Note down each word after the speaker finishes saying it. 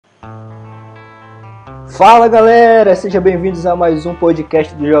Fala galera, sejam bem-vindos a mais um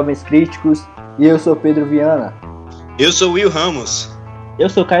podcast dos Jovens Críticos. E eu sou Pedro Viana. Eu sou Will Ramos. Eu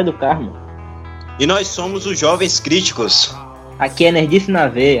sou Caio do Carmo. E nós somos os Jovens Críticos. Aqui é Nerdice na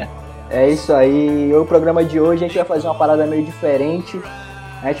Veia. É isso aí, o programa de hoje a gente vai fazer uma parada meio diferente.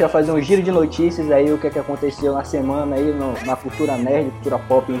 A gente vai fazer um giro de notícias aí, o que aconteceu na semana aí na cultura nerd, cultura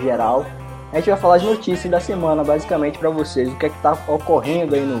pop em geral. A gente vai falar as notícias da semana, basicamente, pra vocês, o que tá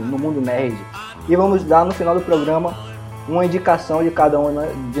ocorrendo aí no mundo nerd. E vamos dar no final do programa uma indicação de cada um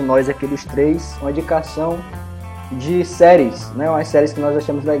de nós aqui dos três, uma indicação de séries, né? Umas séries que nós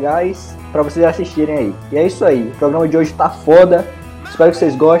achamos legais pra vocês assistirem aí. E é isso aí, o programa de hoje tá foda, espero que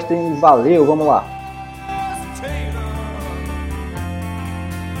vocês gostem, valeu, vamos lá!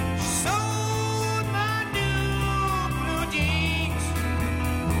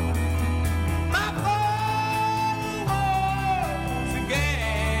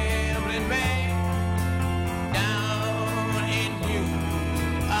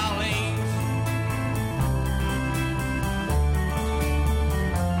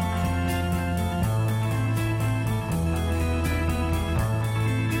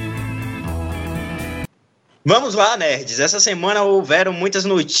 Vamos lá, nerds. Essa semana houveram muitas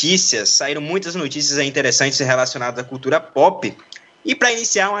notícias, saíram muitas notícias interessantes relacionadas à cultura pop. E para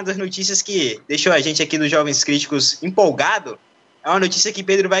iniciar, uma das notícias que deixou a gente aqui dos Jovens Críticos empolgado é uma notícia que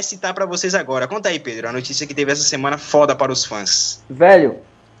Pedro vai citar para vocês agora. Conta aí, Pedro, a notícia que teve essa semana foda para os fãs. Velho,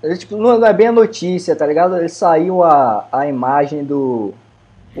 não é bem a notícia, tá ligado? Ele saiu a imagem do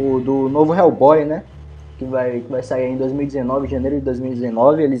novo Hellboy, né? Que vai sair em 2019, janeiro de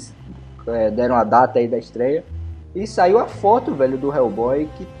 2019. Eles deram a data aí da estreia. E saiu a foto, velho, do Hellboy,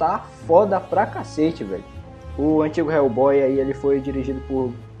 que tá foda pra cacete, velho. O antigo Hellboy aí, ele foi dirigido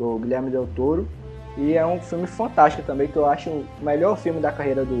por Guilherme Del Toro. E é um filme fantástico também, que eu acho o melhor filme da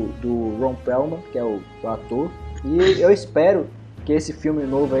carreira do Ron Perlman, que é o ator. E eu espero que esse filme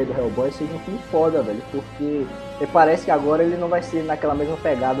novo aí do Hellboy seja um filme foda, velho. Porque parece que agora ele não vai ser naquela mesma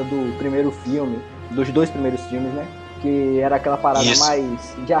pegada do primeiro filme, dos dois primeiros filmes, né? Que era aquela parada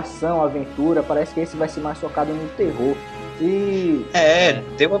mais de ação, aventura. Parece que esse vai ser mais focado no terror. E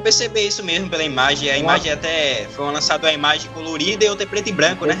deu pra perceber isso mesmo pela imagem. A imagem até foi lançada uma imagem colorida e outra preto e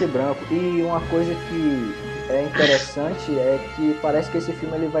branco, né? Preto e branco. E uma coisa que é interessante é que parece que esse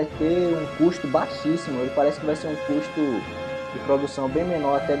filme ele vai ter um custo baixíssimo. Ele parece que vai ser um custo de produção bem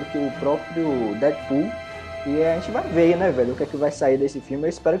menor até do que o próprio Deadpool. E a gente vai ver, né, velho, o que é que vai sair desse filme. Eu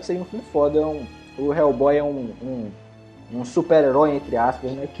espero que seja um filme foda. O Hellboy é um super-herói, entre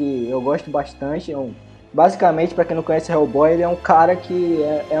aspas, né, que eu gosto bastante. Basicamente, pra quem não conhece Hellboy, ele é um cara que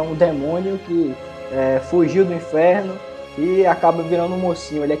é um demônio que fugiu do inferno e acaba virando um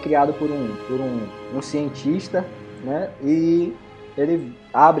mocinho. Ele é criado por um cientista, né, e ele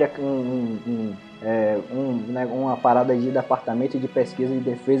abre uma parada de departamento de pesquisa e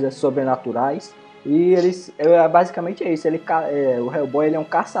defesa sobrenaturais. E basicamente é isso. O Hellboy ele é um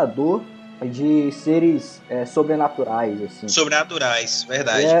caçador de seres sobrenaturais, assim. Sobrenaturais,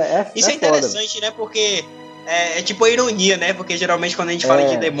 verdade. Isso é interessante, foda, né? Porque é tipo a ironia, né? Porque geralmente quando a gente fala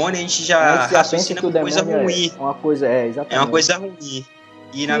de demônio, a gente já raciocina com coisa ruim. Uma coisa, exatamente. É uma coisa ruim.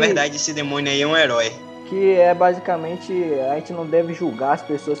 E na verdade esse demônio aí é um herói. Que basicamente, a gente não deve julgar as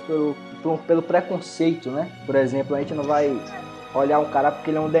pessoas pelo preconceito, né? Por exemplo, a gente não vai olhar um cara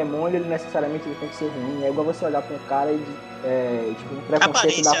porque ele é um demônio, ele necessariamente tem que ser ruim. É igual você olhar pra um cara e um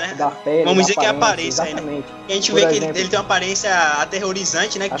preconceito da pele. Vamos dizer que é aparência, exatamente. Né? A gente vê que ele tem uma aparência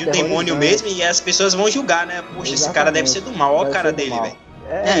aterrorizante, né? De um demônio mesmo, e as pessoas vão julgar, né? Poxa, esse cara deve ser do mal, olha a cara dele, velho.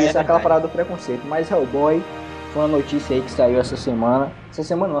 Isso, é aquela parada do preconceito. Mas Hellboy foi uma notícia aí que saiu essa semana. Essa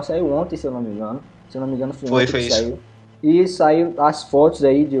semana não, saiu ontem, se eu não me engano. Se eu não me engano, foi ontem que saiu. E saiu as fotos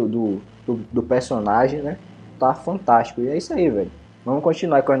aí do personagem, né? Tá fantástico. E é isso aí, velho. Vamos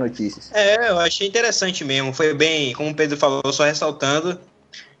continuar com as notícias. Eu achei interessante mesmo. Foi bem, como o Pedro falou, só ressaltando.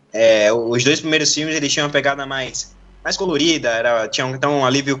 Os dois primeiros filmes eles tinham uma pegada mais colorida, tinha um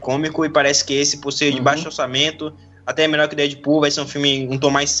alívio cômico, e parece que esse, por ser de baixo orçamento, até menor que o Deadpool, vai ser um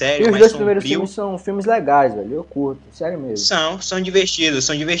tom mais sério, mais sombrio. E os dois primeiros filmes são filmes legais, velho. Eu curto, sério mesmo. São divertidos.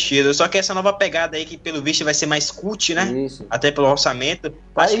 Só que essa nova pegada aí, que pelo visto vai ser mais cult, né? Isso. Até pelo orçamento.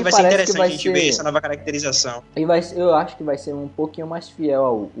 Acho que vai ser interessante a gente ver essa nova caracterização. Eu acho que vai ser um pouquinho mais fiel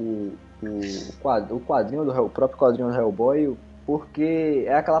ao quadrinho o próprio quadrinho do Hellboy, porque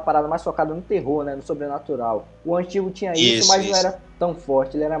é aquela parada mais focada no terror, né? No sobrenatural. O antigo tinha isso, mas não era tão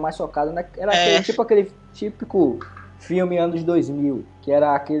forte. Ele era mais focado aquele típico filme anos 2000, que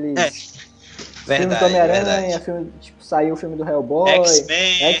era aqueles Filme do Homem-Aranha, filme, tipo, saiu o filme do Hellboy,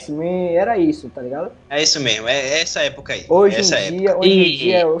 X-Men, era isso, tá ligado? É isso mesmo, é essa época aí. Hoje em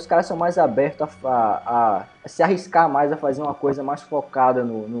dia, os caras são mais abertos a se arriscar mais, a fazer uma coisa mais focada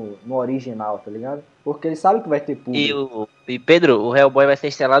no original, tá ligado? Porque eles sabem que vai ter público. E Pedro, o Hellboy vai ser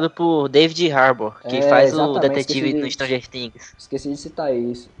estrelado por David Harbour, que faz o detetive no Stranger Things. Esqueci de citar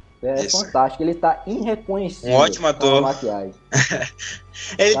isso. É isso. Fantástico, ele tá irreconhecível. Um ótimo ator. Com a maquiagem.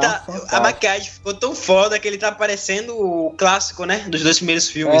 A maquiagem ficou tão foda que ele tá parecendo o clássico, né? Dos 2 primeiros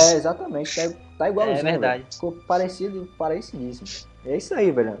filmes. Exatamente, tá igualzinho. É verdade. Velho. Ficou parecidíssimo. É isso aí,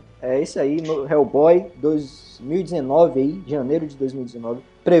 velho. É isso aí, no Hellboy 2019 aí, janeiro de 2019.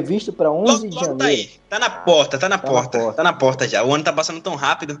 Previsto pra 11 de janeiro. Tá aí, tá na porta já. O ano tá passando tão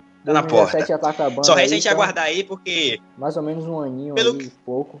rápido, tá na porta. Já tá acabando. Só resta a gente aguardar aí, porque... Mais ou menos um aninho aí,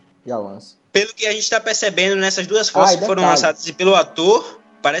 pouco, já lança. Pelo que a gente tá percebendo nessas 2 fotos que foram lançadas pelo ator,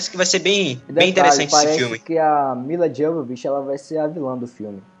 parece que vai ser bem interessante esse filme. Parece que a Mila Jovovich, ela vai ser a vilã do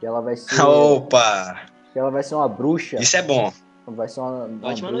filme. Que ela vai ser... Opa! Que ela vai ser uma bruxa. Isso é bom. Vai ser uma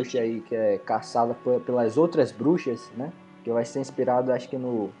bruxa aí que é caçada pelas outras bruxas, né? Que vai ser inspirado, acho que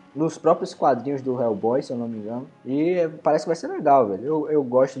nos próprios quadrinhos do Hellboy, se eu não me engano. E parece que vai ser legal, velho. Eu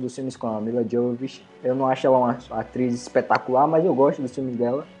gosto dos filmes com a Mila Jovovich. Eu não acho ela uma atriz espetacular, mas eu gosto dos filmes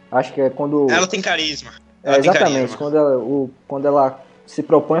dela. Acho que é quando... Ela tem carisma. Exatamente. Quando ela se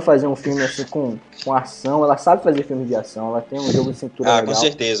propõe a fazer um filme assim com ação, ela sabe fazer filme de ação. Ela tem um jogo de cintura legal. Com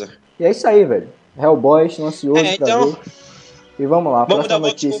certeza. E é isso aí, velho. Hellboy, estou ansioso pra ver. E vamos lá, vamos dar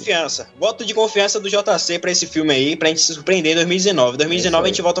voto de confiança. Voto de confiança do JC pra esse filme aí, pra gente se surpreender em 2019. 2019 a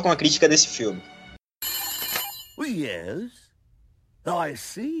gente volta com a crítica desse filme. Yes, I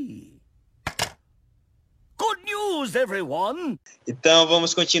see. Good news, everyone! Então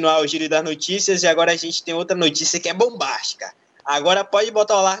vamos continuar o giro das notícias e agora a gente tem outra notícia que é bombástica. Agora pode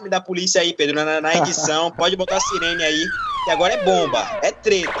botar o alarme da polícia aí, Pedro, na edição. Pode botar a sirene aí, que agora é bomba, é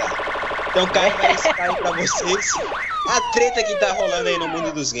treta. Então vai aí pra vocês a treta que tá rolando aí no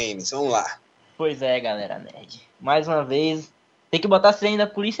mundo dos games. Vamos lá. Pois é, galera nerd. Mais uma vez, tem que botar a sirene da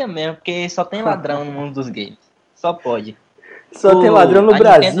polícia mesmo, porque só tem ladrão no mundo dos games. Só pode. Só tem ladrão no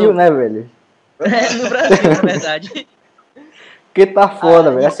Brasil, Nintendo... né, velho? No Brasil, na verdade. Porque tá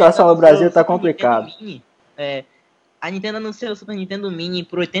foda, velho. A situação no Brasil tá complicada. A Nintendo anunciou o Super Nintendo Mini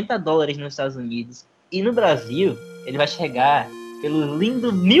por $80 nos Estados Unidos. E no Brasil, ele vai chegar pelo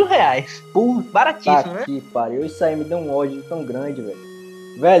lindo R$1.000. Baratíssimo, né? Que pariu. Isso aí me deu um ódio tão grande,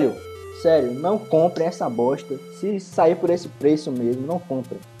 velho. Velho, sério, não comprem essa bosta. Se sair por esse preço mesmo, não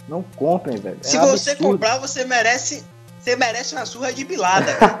comprem. Não comprem, velho. Se você comprar, você merece uma surra de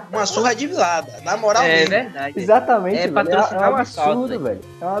bilada. Uma surra de bilada. Na moral mesmo. É verdade. Exatamente, velho. É um absurdo, velho.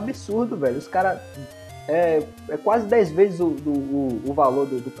 É um absurdo, velho. Os caras... É quase 10 vezes o valor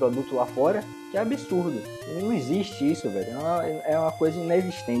do produto lá fora. Que é absurdo. Não existe isso, velho. É uma coisa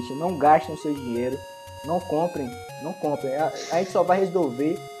inexistente. Não gastem o seu dinheiro. Não comprem. Não comprem. A gente só vai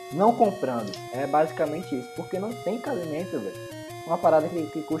resolver não comprando. É basicamente isso. Porque não tem cabimento, velho. Uma parada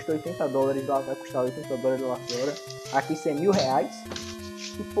que custa $80 lá, vai custar $80 lá fora. Aqui R$100.000.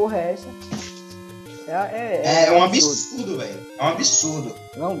 Que porra é essa? É um absurdo, velho. É um absurdo.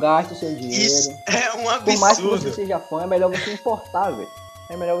 Não gaste o seu dinheiro. Isso é um absurdo. Por mais que você seja fã, é melhor você importar, velho.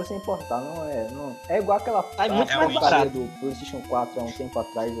 É melhor você importar, não é igual aquela porcaria do PlayStation 4 há um tempo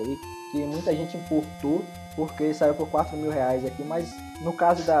atrás aí, que muita gente importou porque saiu por R$4.000 aqui, mas no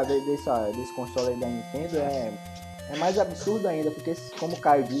caso desse console aí da Nintendo é mais absurdo ainda, porque como o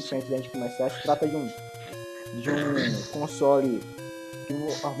Caio disse antes da gente começar, se trata de um console que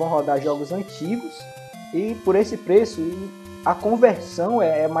vão rodar jogos antigos e por esse preço, e a conversão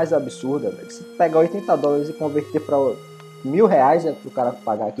é mais absurda, velho. Se pegar $80 e converter para R$1.000 é pro cara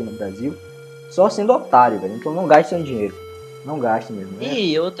pagar aqui no Brasil, só sendo otário, velho. Então não gaste seu dinheiro. Não gaste mesmo. Né?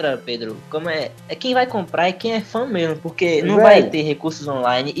 E outra, Pedro, como é quem vai comprar é quem é fã mesmo, porque não vai ter recursos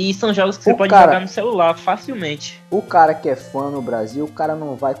online e são jogos que você pode jogar no celular facilmente. O cara que é fã no Brasil, o cara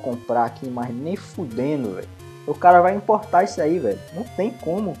não vai comprar aqui mais nem fudendo, velho. O cara vai importar isso aí, velho. Não tem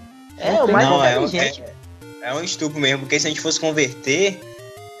como. O mais inteligente. É um estupro mesmo, porque se a gente fosse converter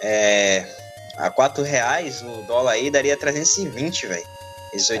a R$4, o dólar aí daria 320, velho.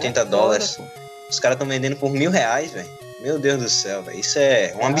 Esses $80. Os caras estão vendendo por R$1.000, velho. Meu Deus do céu, velho. Isso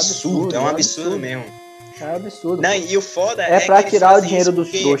é um absurdo. É um absurdo mesmo. É um absurdo. Não, e o foda é pra tirar o dinheiro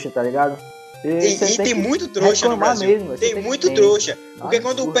dos trouxas, tá ligado? E tem muito trouxa no Brasil. Mesmo, tem muito trouxa. Porque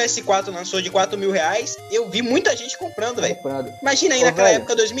quando o PS4 lançou de R$4.000, eu vi muita gente comprando, velho. Imagina aí naquela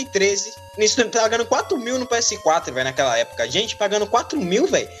época, 2013, pagando R$4.000 no PS4, velho, naquela época. Gente pagando R$4.000,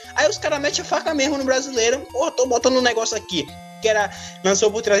 velho. Aí os caras metem a faca mesmo no brasileiro. Pô, tô botando um negócio aqui. que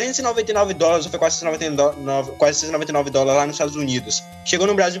lançou por $399, ou foi quase $699 lá nos Estados Unidos. Chegou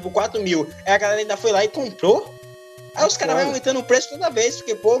no Brasil por 4 mil. Aí a galera ainda foi lá e comprou. Aí os caras vão aumentando o preço toda vez,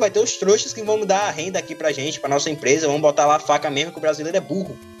 porque, pô, vai ter os trouxas que vão dar a renda aqui pra gente, pra nossa empresa, vão botar lá a faca mesmo, que o brasileiro é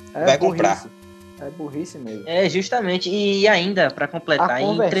burro. Vai comprar. É burrice mesmo. É, justamente. E ainda, pra completar,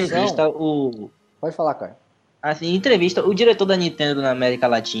 em entrevista, Pode falar, cara. Assim, em entrevista, o diretor da Nintendo na América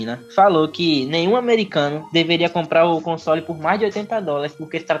Latina falou que nenhum americano deveria comprar o console por mais de $80,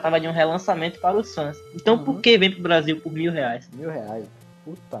 porque se tratava de um relançamento para os fãs. Então, por que vem pro Brasil por R$1.000? R$1.000?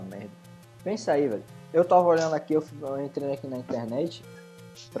 Puta merda. Pensa aí, velho. Eu tava olhando aqui, eu entrei aqui na internet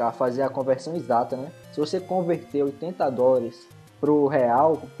pra fazer a conversão exata, né? Se você converter $80 pro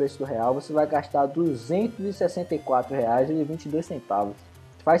real, pro preço do real, você vai gastar R$264,22.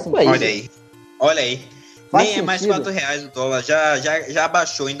 Faz sentido? Olha aí. Faz nem sentido. É mais R$4 o dólar, já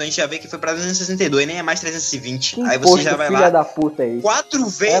abaixou, então a gente já vê que foi pra 262, nem é mais 320. Que aí você já vai filha lá, da puta aí. 4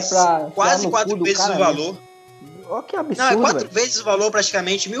 vezes, quase 4 vezes o valor. Olha que absurdo, não, é 4 velho. vezes o valor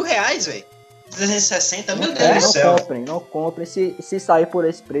praticamente, R$1.000, velho. 360, meu Deus do céu. Não comprem. Se sair por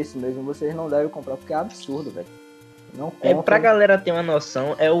esse preço mesmo, vocês não devem comprar, porque é absurdo, velho. Não comprem. Pra galera ter uma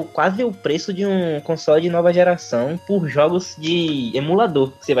noção, quase o preço de um console de nova geração por jogos de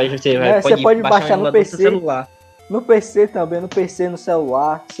emulador. Você pode baixar no PC. celular. No PC também, no PC, no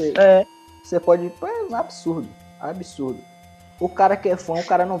celular. Você pode... É absurdo. O cara que é fã, o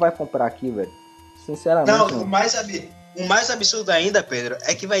cara não vai comprar aqui, velho. Sinceramente. Não, o mais absurdo ainda, Pedro,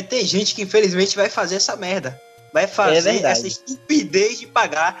 é que vai ter gente que infelizmente vai fazer essa merda. Vai fazer essa estupidez de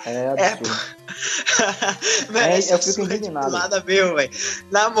pagar. É absurdo. Véio, eu fico indignado. Mesmo, véio.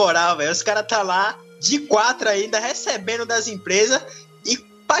 Na moral, velho, os caras tá lá de 4 ainda, recebendo das empresas e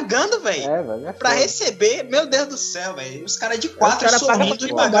pagando, velho. Pra receber, meu Deus do céu, velho. Os caras de 4 sorrindo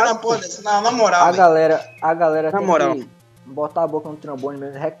e pagando a porra dessa. Na moral, a galera na tem moral. que botar a boca no trombone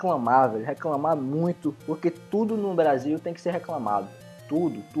mesmo, reclamar, velho. Reclamar muito, porque tudo no Brasil tem que ser reclamado.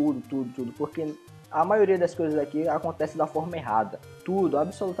 Tudo. Porque a maioria das coisas aqui acontece da forma errada. Tudo,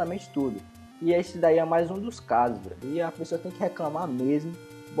 absolutamente tudo. E esse daí é mais um dos casos, velho. E a pessoa tem que reclamar mesmo,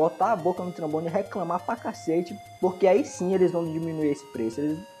 botar a boca no trombone e reclamar pra cacete, porque aí sim eles vão diminuir esse preço.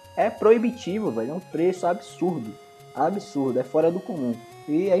 É proibitivo, velho. É um preço absurdo. É fora do comum.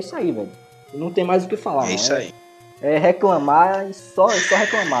 E é isso aí, velho. Não tem mais o que falar. É isso aí. É reclamar e só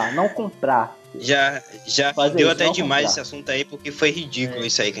reclamar, não comprar. Já deu até demais esse assunto aí, porque foi ridículo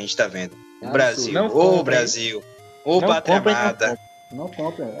isso aí que a gente tá vendo. O Brasil, Brasil, pátria amada. Não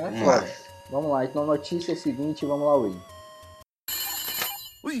compra, foda. Vamos lá, então notícia seguinte, vamos lá, Will.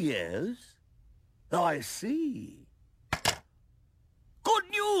 Yes, I see. Good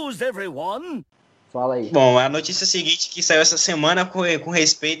news, everyone! Fala aí. Bom, a notícia seguinte que saiu essa semana com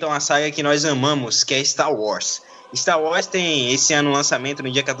respeito a uma saga que nós amamos, que é Star Wars. Star Wars tem esse ano lançamento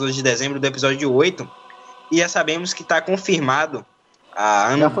no dia 14 de dezembro do episódio 8, e já sabemos que está confirmado,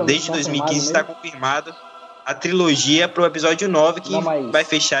 desde 2015 está confirmado a trilogia pro episódio 9, que vai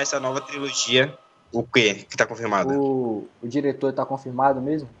fechar essa nova trilogia. O que tá confirmado? O diretor tá confirmado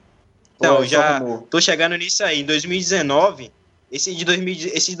mesmo? Não, já tô chegando nisso aí. Em 2019, esse de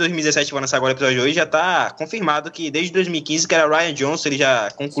 2017 que vai lançar agora o episódio 8, já tá confirmado que desde 2015, que era Rian Johnson, ele já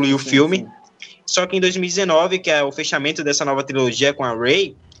concluiu o filme. Sim. Só que em 2019, que é o fechamento dessa nova trilogia com a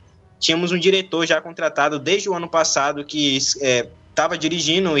Rey, tínhamos um diretor já contratado desde o ano passado que estava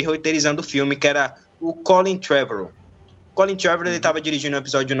dirigindo e roteirizando o filme, que era o Colin Trevorrow. Colin Trevorrow, ele estava dirigindo o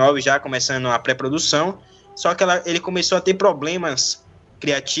episódio 9 já, começando a pré-produção, só que ele começou a ter problemas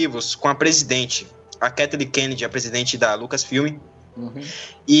criativos com a presidente, a Kathleen Kennedy, a presidente da Lucasfilm.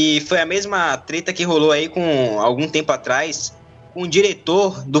 E foi a mesma treta que rolou aí com algum tempo atrás com o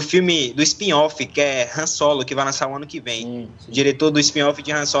diretor do filme, do spin-off, que é Han Solo, que vai lançar o ano que vem. Sim. O diretor do spin-off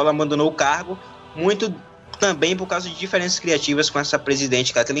de Han Solo abandonou o cargo, muito também por causa de diferenças criativas com essa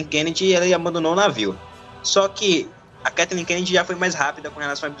presidente Kathleen Kennedy, e ela abandonou o navio. Só que a Kathleen Kennedy já foi mais rápida com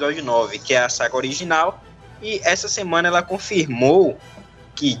relação ao episódio 9, que é a saga original, e essa semana ela confirmou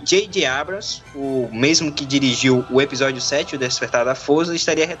que J.J. Abrams, o mesmo que dirigiu o episódio 7, o Despertar da Força,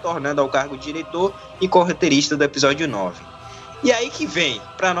 estaria retornando ao cargo de diretor e co-roteirista do episódio 9. E aí que vem,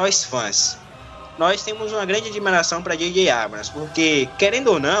 para nós fãs, nós temos uma grande admiração para J.J. Abrams, porque,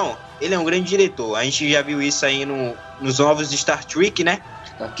 querendo ou não, ele é um grande diretor. A gente já viu isso aí nos novos de Star Trek, né?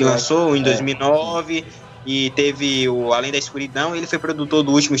 Que lançou em 2009, e teve o Além da Escuridão, ele foi produtor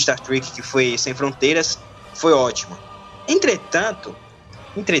do último Star Trek, que foi Sem Fronteiras, foi ótimo. Entretanto,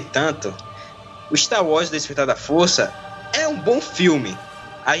 o Star Wars Despertar da Força é um bom filme,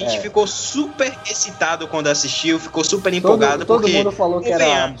 A gente ficou super excitado quando assistiu, ficou super empolgado, Todo porque... mundo falou que era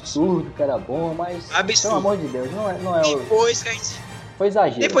convenhamos, absurdo, que era bom, mas absurdo. pelo amor de Deus, não é o... Depois que a gente, Foi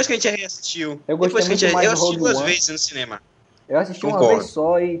exagero. depois que a gente reassistiu, Eu gostei depois que a gente, muito mais eu do assisti Rogue 2 One. vezes no cinema. Eu assisti uma Concordo. vez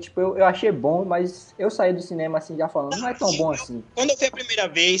só e, tipo, eu achei bom, mas eu saí do cinema assim já falando, não é tão bom assim. Quando eu fui a primeira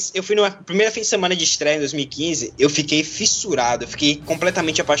vez, eu fui numa primeira fim de semana de estreia em 2015, eu fiquei fissurado, eu fiquei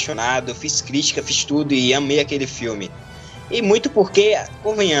completamente apaixonado, fiz crítica, fiz tudo e amei aquele filme. E muito porque,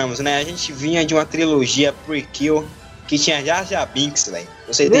 convenhamos, né, a gente vinha de uma trilogia prequel que tinha Jar Jar Binks, velho.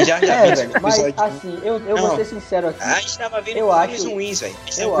 Você tem Jar Jar Binks no velho, mas episódio. assim, eu Não. vou ser sincero aqui, A gente tava vendo Eu filmes acho- ruins, velho. A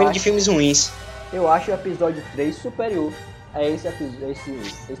gente eu tava vendo de acho- filmes ruins. eu acho o episódio 3 superior a esse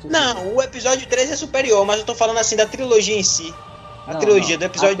Não, o episódio 3 é superior, mas eu tô falando assim da trilogia em si. A Não, trilogia não. do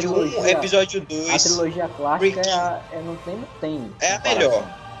episódio A 1, trilogia- episódio A 2. trilogia clássica Prequel. não tem. É a comparação.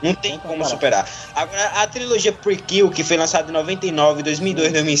 melhor. Não tem como superar. Agora, a trilogia Prequel, que foi lançada em 99,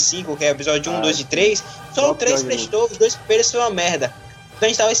 2002, 2005, que é o episódio 1, 2 e 3, só o 3 prestou, os 2 primeiros foi uma merda. Então a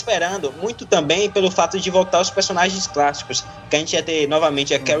gente tava esperando muito também pelo fato de voltar os personagens clássicos, que a gente ia ter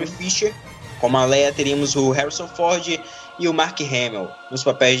novamente a Carrie Fisher, como a Leia teríamos o Harrison Ford e o Mark Hamill, nos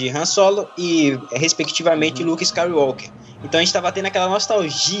papéis de Han Solo e, respectivamente, Luke Skywalker. Então a gente tava tendo aquela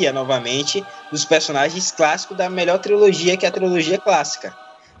nostalgia novamente dos personagens clássicos da melhor trilogia, que é a trilogia clássica.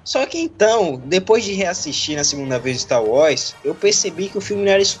 Só que então, depois de reassistir na segunda vez Star Wars, eu percebi que o filme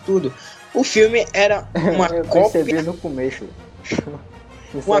não era isso tudo. O filme era uma Eu cópia, percebi no começo.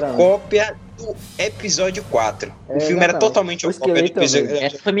 uma Sinceramente. cópia do episódio 4. O filme era exatamente. totalmente O uma cópia do esqueleto episódio também.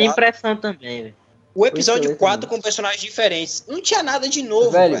 Essa foi minha 4. impressão também, velho. O episódio esqueleto 4 também. com personagens diferentes. Não tinha nada de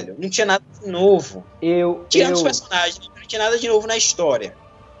novo, Velho. velho. Não tinha nada de novo. Tirando os personagens, não tinha nada de novo na história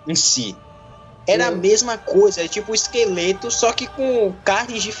em si. Era a mesma coisa, era tipo um esqueleto, só que com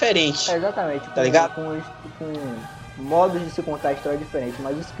carnes diferentes. Exatamente. Tá ligado? Com modos de se contar a história diferentes,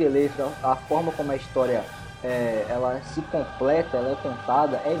 mas o esqueleto, a forma como a história ela se completa, ela é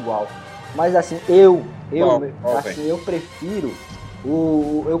contada, é igual. Mas assim, eu prefiro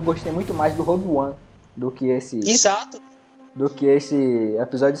eu gostei muito mais do Rogue One do que esse Exato.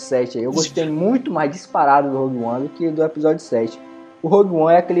 episódio 7 aí. Eu gostei muito mais disparado do Rogue One do que do episódio 7. O Rogue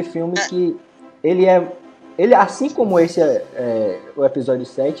One é aquele filme que ele assim como esse o episódio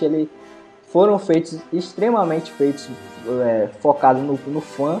 7, ele foram extremamente feitos focados no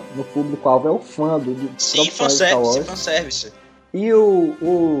fã, no público-alvo é o fã do Sim, próprio fã de Star Wars. fanservice. E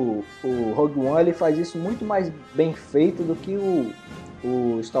o Rogue One ele faz isso muito mais bem feito do que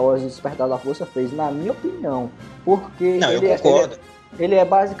o Star Wars Despertar da Força fez, na minha opinião. Porque Não, eu concordo. ele é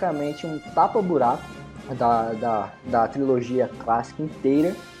basicamente um tapa-buraco da trilogia clássica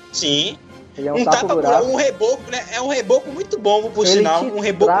inteira. Sim. Ele é Um tapa-buraco. um reboco, né? É um reboco muito bom, por Ele sinal. te Um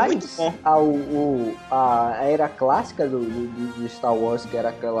reboco traz muito bom. a era clássica de Star Wars, que era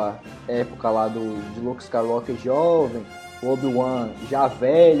aquela época lá de Luke Skywalker jovem, o Obi-Wan já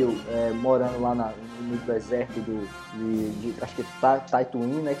velho, morando lá no deserto de acho que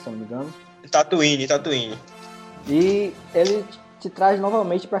Tatooine, né, que se eu não me engano. Tatooine. E ele te traz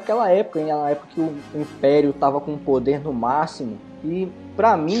novamente para aquela época, na época que o Império estava com o poder no máximo. E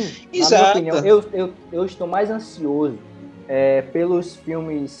para mim, Exato. na minha opinião, eu estou mais ansioso pelos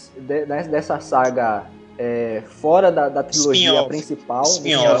filmes dessa saga fora da trilogia Spin-off. principal,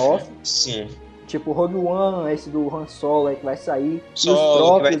 Spin-off. Sim. tipo Rogue One, esse do Han Solo aí que vai sair, Solo, e os que vai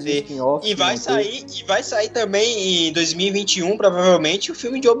próprios ter. spin-offs. E que vão ter. vai sair também em 2021, provavelmente, o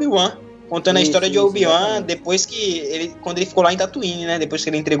filme de Obi-Wan. Contando a Isso, história de isso, Obi-Wan exatamente. depois que quando ele ficou lá em Tatooine, né? Depois que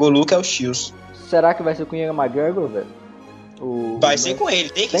ele entregou o Luke aos Shields. Será que vai ser com o Ian McGregor, velho? Vai ser com ele,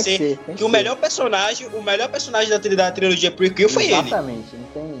 tem que ser. tem Que o melhor personagem da trilogia prequel foi ele. Exatamente, não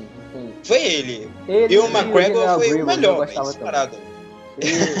tem. Foi ele. Ele E o General McGregor foi Grievous, o melhor, eu gostava velho, disparado.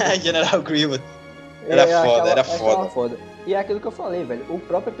 também. General Grievous. Era Era foda. foda. E é aquilo que eu falei, velho. O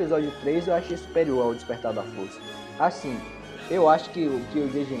próprio episódio 3 eu achei superior ao Despertar da Força. Assim, eu acho que o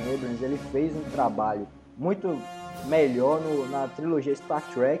J.J. Abrams ele fez um trabalho muito melhor na trilogia Star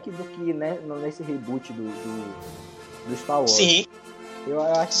Trek do que nesse reboot do Star Wars. Sim, Eu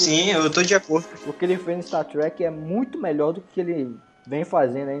acho que sim, eu tô de acordo. o que ele fez no Star Trek é muito melhor do que ele vem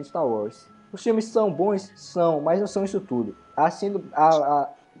fazendo aí no Star Wars. Os filmes são bons, mas não são isso tudo. Assim,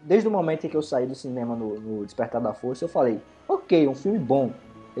 desde o momento em que eu saí do cinema no Despertar da Força, eu falei, ok, um filme bom.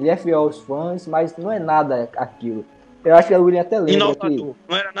 Ele é fiel aos fãs, mas não é nada aquilo. Eu acho que o William até lembra Inovador.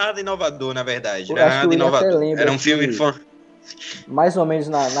 Não era nada inovador, na verdade. Eu Não era acho que nada o William até inovador. lembra Era um filme que- fã. mais ou menos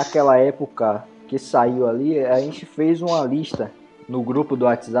naquela época que saiu ali, a gente fez uma lista no grupo do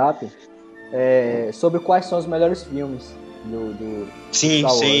WhatsApp sobre quais são os melhores filmes. Sim,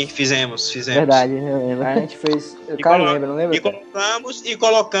 Star sim, Wars. fizemos. Verdade, eu lembro. A gente fez. E Cara, colo- lembra, não lembra? E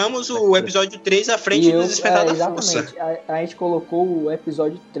colocamos o episódio 3 à frente do Despertar da Força. Exatamente. A gente colocou o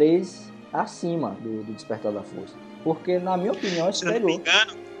episódio 3 acima do Despertar da Força. Porque, na minha opinião, é Se eu não me superior.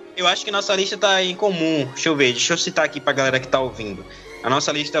 engano, eu acho que nossa lista tá em comum. Deixa eu citar aqui pra galera que tá ouvindo. A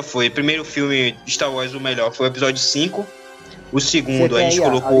nossa lista foi: primeiro filme de Star Wars, o melhor, foi o episódio 5. O segundo, Você a gente tem aí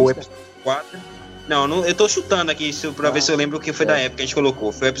colocou o lista? episódio 4. Não, eu tô chutando aqui pra ver se eu lembro o que foi da época que a gente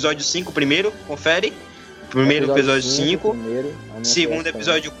colocou. Foi o episódio 5 primeiro, confere. Primeiro episódio 5. Segundo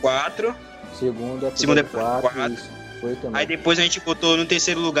episódio 4. Segundo Segundo episódio episódio 4. Isso. Foi também. Aí depois a gente botou no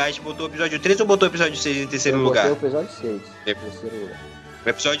terceiro lugar, a gente botou o episódio 3 ou botou o episódio 6 em terceiro Eu lugar? botei o episódio 6. É. Terceiro lugar. O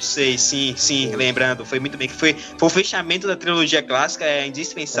episódio 6, sim, Sim. lembrando, foi muito bem. Que foi o fechamento da trilogia clássica, é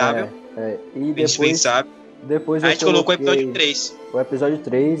indispensável. E depois A eu gente colocou o coloquei episódio 3. o episódio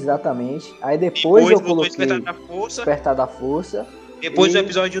 3, exatamente. Aí depois eu botou o coloquei Despertar da Força. Despertar da Força. Depois E- o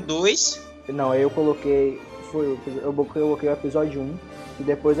episódio 2. Não, aí eu coloquei. Eu coloquei o episódio 1 e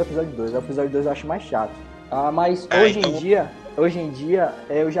depois o episódio 2. O episódio 2 eu acho mais chato. Mas hoje em dia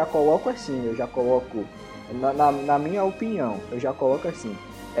eu já coloco assim, eu já coloco. Na minha opinião, eu já coloco assim.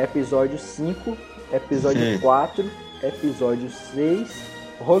 Episódio 5, episódio 4, episódio 6,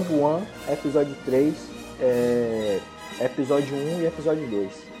 Rogue One, episódio 3, episódio 1 e episódio 2.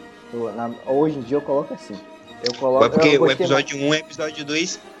 Hoje em dia eu coloco assim. Eu coloco, Porque eu o gostei episódio 1 e o episódio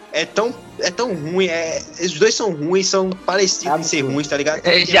 2 é tão ruim. Os dois são ruins, são parecidos em ser Absurdo. ruins, tá ligado?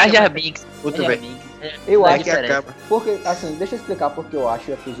 Jar Jar Binks. Outro, Jar Jar velho. Binks. Eu Dá acho que diferença. acaba. Porque, assim, deixa eu explicar porque eu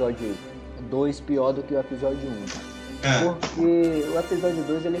acho o episódio 2 pior do que o episódio 1. Porque o episódio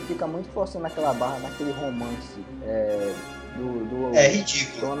 2 ele fica muito forçando aquela barra, naquele romance do É do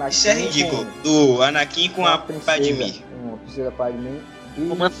ridículo. Anakin Isso é ridículo. Do Anakin com a Padmé. Uma princesa Padmé. E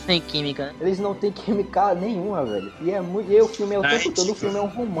Romance sem química, né? eles não têm química nenhuma, velho. E o filme é o Ah, tempo todo, ridículo. o filme é um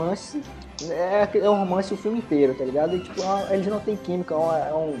romance. É um romance o filme inteiro, tá ligado? E tipo, eles não têm química,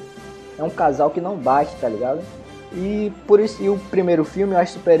 é um casal que não bate, tá ligado? E por isso, e o primeiro filme eu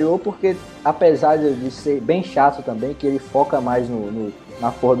acho superior porque, apesar de ser bem chato também, que ele foca mais na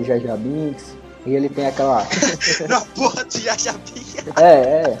porra do Jar Jar Binks, e ele tem aquela... Na porra do Jar Jar Binks.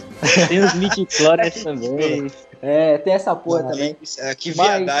 Tem os midi-chlorians também. Tem essa porra também. Que Mas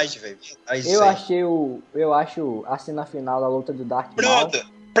viadagem, velho. Eu acho a cena final da luta do Darth Maul. Pronto.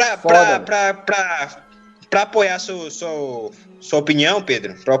 Foda, Pra apoiar sua opinião,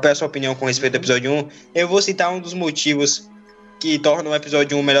 Pedro, pra apoiar sua opinião com respeito ao episódio 1, eu vou citar um dos motivos que tornam o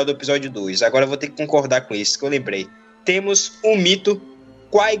episódio 1 melhor do episódio 2. Agora eu vou ter que concordar com isso, que eu lembrei. Temos um mito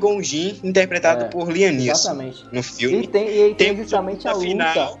Qui-Gon Jinn, interpretado por Liam Neeson Exatamente. no filme. E tem Temos justamente a a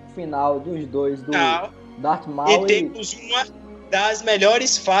luta final dos dois, do Darth Maul E temos uma das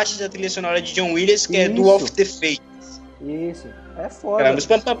melhores faixas da trilha sonora de John Williams, que é Isso. Duel of the Fates. Isso, é foda. Caramba,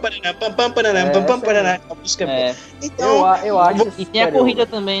 pam, pam, paraná, pam, pam, paraná, pam, pam, paraná. A música é boa. Então, Eu acho E tem a superior. corrida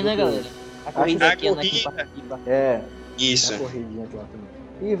também, né, galera? A corrida A aqui, Anakin corrida. participa. isso. A corridinha lá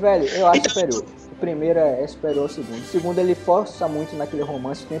também. E, velho, eu acho Então, superior. O primeiro é superior ao segundo. O segundo ele força muito naquele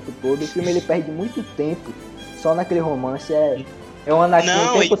romance o tempo todo. O filme ele perde muito tempo só naquele romance. É um Anakin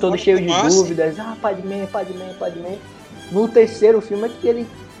Não, o tempo ele todo faz cheio de romance. dúvidas. Padmé. No terceiro filme é que ele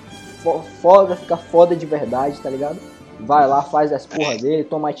fica foda de verdade, tá ligado? Vai lá, faz as porra dele,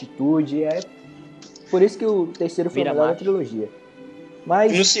 toma atitude. Por isso que o terceiro foi o Vira melhor da macho. trilogia.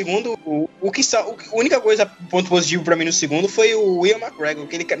 Mas No segundo, a única coisa, ponto positivo pra mim no segundo foi o Ian McGregor,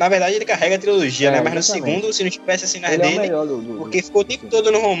 que ele, na verdade ele carrega a trilogia, né? Mas no exatamente. segundo, se não tivesse as cenas ele é o dele, melhor porque ficou o tempo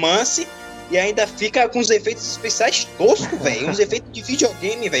todo no romance e ainda fica com os efeitos especiais toscos, velho. Uns efeitos de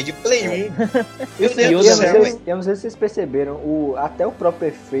videogame, velho, de Play 1. Meu Deus do céu, velho. Eu não sei se vocês perceberam, até o próprio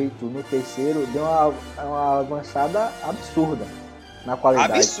efeito no terceiro deu uma avançada absurda na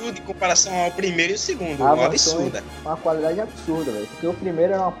qualidade. Absurdo em comparação ao primeiro e o segundo. Avançou Absurda. Uma qualidade absurda, velho. Porque o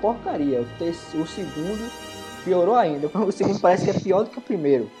primeiro era uma porcaria. O segundo piorou ainda. O segundo parece que é pior do que o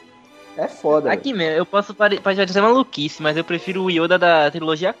primeiro. É foda, velho. Aqui mesmo, eu posso parecer maluquice, mas eu prefiro o Yoda da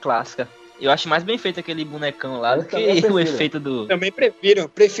trilogia clássica. Eu acho mais bem feito aquele bonecão lá Eu do também que prefiro. o efeito do... Também prefiro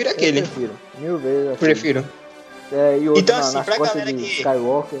Eu aquele. prefiro. Mil vezes. Assim. Prefiro. E outro Então, assim, nas pra costas galera de que-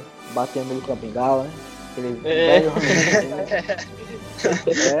 Skywalker, batendo ele com a bengala, né? Aquele É. velho...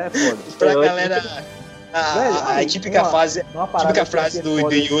 foda. Pra Eu- galera. Velho, A típica frase. Uma parada Típica que frase ia ser do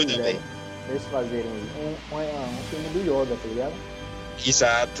foda Yoda, assim, velho. Eles fazerem um filme do Yoda, tá ligado?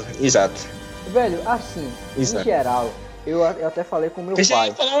 Exato. Velho, assim, Exato. em geral, eu até falei com meu Eu já pai.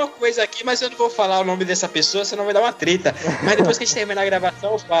 ia falar uma coisa aqui, mas eu não vou falar o nome dessa pessoa, senão vai dar uma treta. Mas depois que a gente terminar a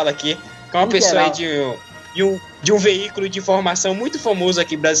gravação, eu falo aqui. Que é uma Em pessoa geral. aí de de um veículo de informação muito famoso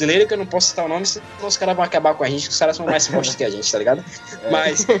aqui brasileiro, que eu não posso citar o nome, senão os caras vão acabar com a gente, que os caras são mais fortes que a gente, tá ligado?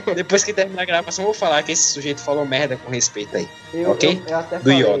 Mas depois que terminar a gravação, eu vou falar que esse sujeito falou merda com respeito aí. Ok?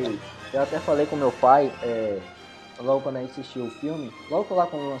 Eu até falei com meu pai, logo quando a gente assistiu o filme, logo lá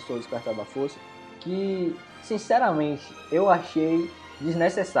quando lançou o Despertar da Força, que, sinceramente, eu achei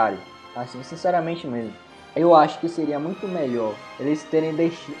desnecessário. Assim, sinceramente mesmo. Eu acho que seria muito melhor eles terem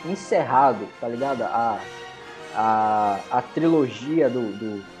encerrado, tá ligado? A trilogia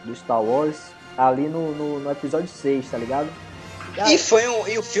do Star Wars ali no episódio 6, tá ligado?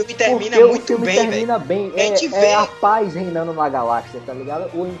 E o filme termina porque muito o filme bem, termina bem. É a paz reinando na galáxia, tá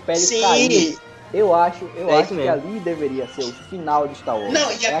ligado? O Império caiu. Eu acho que ali deveria ser o final de Star Wars. Não,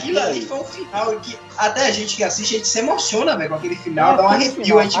 e aquilo ali foi um final que até a gente que assiste, a gente se emociona, velho, com aquele final, dá um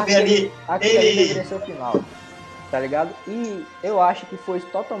arrepio, a gente vê ali. Aquilo ali deveria ser o final, tá ligado? E eu acho que foi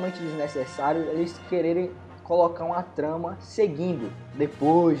totalmente desnecessário eles quererem colocar uma trama seguindo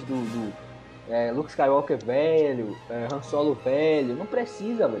depois do Luke Skywalker velho, Han Solo velho. Não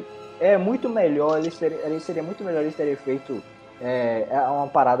precisa, velho. É muito melhor, seria muito melhor eles terem feito uma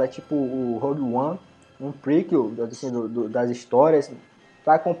parada tipo o Rogue One, um prequel assim, das histórias,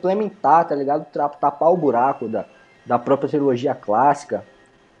 pra complementar, tá ligado? Tapar o buraco da própria trilogia clássica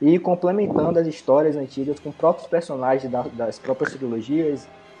e complementando as histórias antigas com próprios personagens das próprias trilogias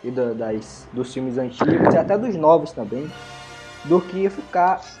e dos filmes antigos e até dos novos também, do que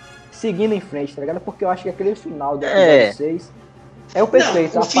ficar seguindo em frente, tá ligado? Porque eu acho que aquele final do episódio 6 é o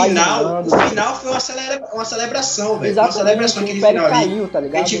perfeito. Não, o final foi uma celebração, velho. Uma celebração aquele final caiu, tá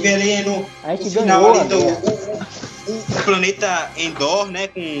ligado? A gente vê ali no final ali o planeta Endor, né?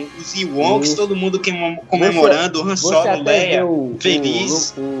 Com os Ewoks, todo mundo comemorando, o Han Solo, Leia,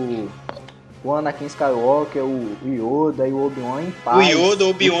 feliz. O Anakin Skywalker, o Yoda e o Obi-Wan em paz. O Yoda,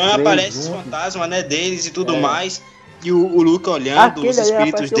 o Obi-Wan, aparece os fantasmas, né, deles e tudo mais. E o Luke olhando os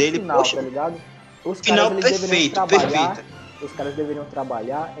espíritos dele. Final, poxa, tá ligado? Final perfeito. Os caras deveriam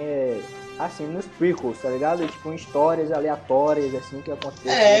trabalhar assim, nos prequels, tá ligado? Tipo, em histórias aleatórias, assim, que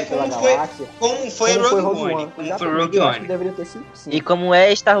acontecem pela galáxia. Como foi Rogue One. Eu acho que deveria ter sido sim. E como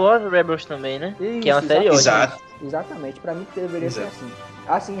é Star Wars Rebels também, né? Isso, que é uma série ótima. Exatamente, pra mim deveria ser assim.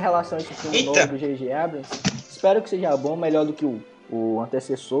 Assim, em relação a esse filme novo do J.J. Abrams, espero que seja bom, melhor do que o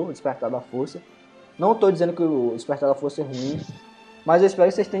antecessor, o Despertar da Força. Não tô dizendo que o Despertar da Força é ruim, mas eu espero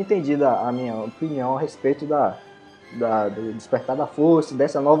que vocês tenham entendido a minha opinião a respeito do Despertar da Força,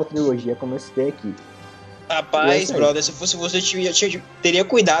 dessa nova trilogia, como eu citei aqui. Rapaz, brother, se fosse você, teria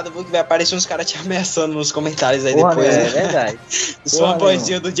cuidado, porque vai aparecer uns caras te ameaçando nos comentários aí depois. É verdade. Sou uma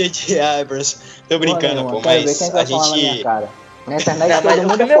poesia do J.J. Abrams. Tô brincando, pô, mas a gente... Na internet todo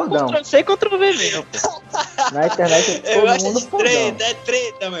mundo é fodão. Ctrl-C, Ctrl-V mesmo. Na internet todo mundo é fodão. É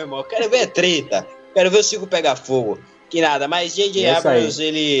treta, meu irmão. Quero ver treta. Quero ver o circo pegar fogo. Que nada, mas J.J. Abrams,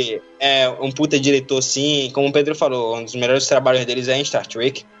 ele é um puta diretor, sim. Como o Pedro falou, um dos melhores trabalhos deles é em Star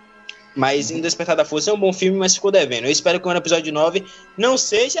Trek. Mas em Despertar da Força é um bom filme, mas ficou devendo. Eu espero que o episódio 9 não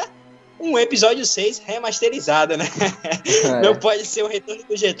seja um episódio 6 remasterizado, né? Não pode ser o Retorno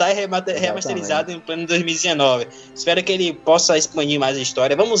do Jedi remasterizado em plano 2019. Espero que ele possa expandir mais a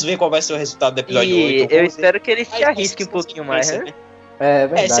história. Vamos ver qual vai ser o resultado do episódio 8. Eu espero que ele se arrisque um pouquinho mais, né? É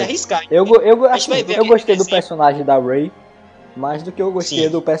verdade. Se arriscar. Eu gostei do personagem da Rey mais do que eu gostei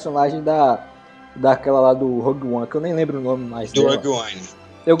do personagem daquela lá do Rogue One, que eu nem lembro o nome mais do dela. Rogue One.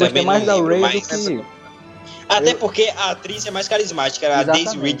 Eu gostei mais da Rey do que... Até porque a atriz é mais carismática. Exatamente.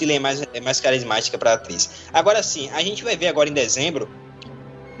 A Daisy Ridley é mais carismática pra atriz. Agora sim, a gente vai ver agora em dezembro,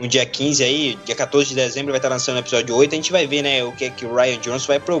 no dia 15 aí, dia 14 de dezembro vai estar lançando o episódio 8, a gente vai ver, né, o que é que o Rian Johnson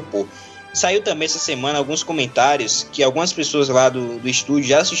vai propor. Saiu também essa semana alguns comentários que algumas pessoas lá do estúdio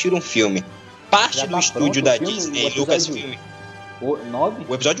já assistiram um filme. Parte do estúdio da Disney, Lucasfilm. O 9?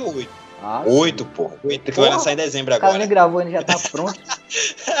 O episódio 8. 8, pô. 8 que vai lançar em dezembro agora. O cara nem gravou, ele já tá pronto.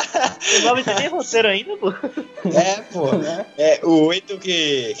 O 9 tem roteiro ainda, pô. Pô. O 8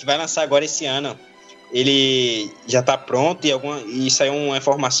 que vai lançar agora esse ano. Ele já tá pronto e saiu uma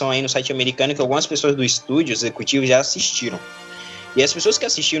informação aí no site americano que algumas pessoas do estúdio executivo já assistiram. E as pessoas que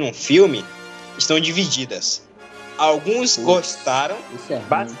assistiram o filme estão divididas. Alguns gostaram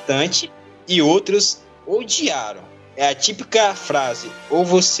bastante e outros odiaram. É a típica frase: ou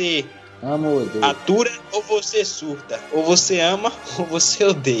você atura ou você surta, ou você ama ou você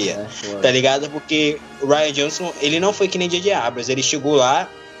odeia, tá ligado? Porque o Rian Johnson, ele não foi que nem J.J. Abrams, ele chegou lá,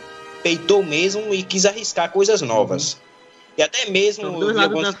 peitou mesmo e quis arriscar coisas novas. E até mesmo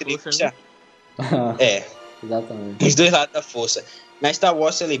algumas críticas. Exatamente. Os dois lados da força. Na Star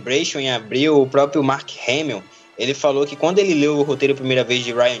Wars Celebration, em abril, o próprio Mark Hamill, ele falou que quando ele leu o roteiro a primeira vez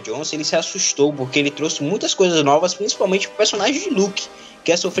de Rian Johnson, ele se assustou, porque ele trouxe muitas coisas novas, principalmente pro personagem de Luke,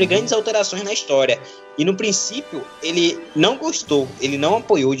 que ia sofrer grandes alterações na história. E no princípio, ele não gostou, ele não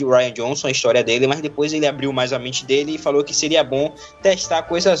apoiou de Rian Johnson a história dele, mas depois ele abriu mais a mente dele e falou que seria bom testar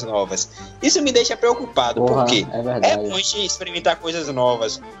coisas novas. Isso me deixa preocupado, porque é bom a gente experimentar coisas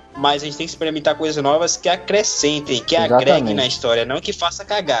novas, mas a gente tem que experimentar coisas novas que acrescentem, que agreguem na história, não que faça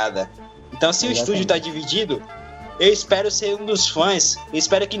cagada. Então, se o estúdio está dividido, eu espero ser um dos fãs, eu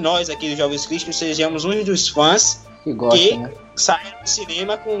espero que nós aqui do Jovens Críticos sejamos um dos fãs que saiam do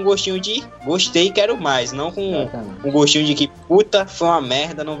cinema com um gostinho de gostei e quero mais, não com um gostinho de que puta, foi uma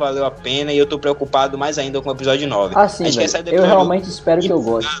merda, não valeu a pena e eu tô preocupado mais ainda com o episódio 9. Assim, eu realmente espero que eu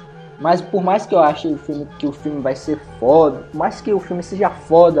goste. Mas por mais que eu ache que o filme vai ser foda, por mais que o filme seja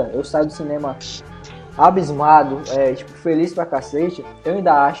foda, eu saio do cinema abismado, feliz pra cacete, eu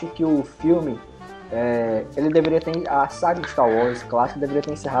ainda acho que o filme, ele deveria ter, a saga de Star Wars clássica deveria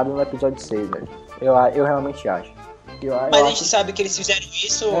ter encerrado no episódio 6, velho. Eu realmente acho. Mas a gente sabe que eles fizeram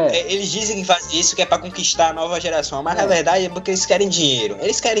isso, eles dizem que fazem isso que é pra conquistar a nova geração, mas na verdade é porque eles querem dinheiro.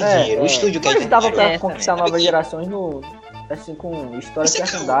 Eles querem dinheiro, o estúdio quer dinheiro. Eles davam pra conquistar novas gerações assim, com histórias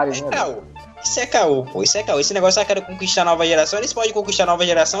secundárias, né? Isso é caô, pô. Isso é caô. Esse negócio de querer conquistar nova geração, eles podem conquistar nova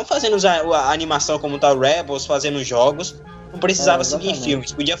geração fazendo a animação como tá o Rebels, fazendo jogos. Não precisava seguir em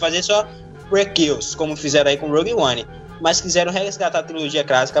filmes. Podia fazer só prequels, como fizeram aí com Rogue One. Mas quiseram resgatar a trilogia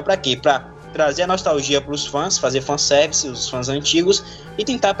clássica pra quê? Pra trazer a nostalgia pros fãs, fazer fanservice, os fãs antigos, e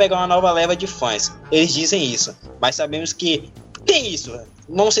tentar pegar uma nova leva de fãs. Eles dizem isso. Mas sabemos que tem isso.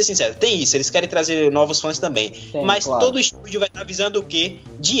 Vamos ser sinceros, tem isso, eles querem trazer novos fãs também. Mas todo estúdio vai estar visando o quê?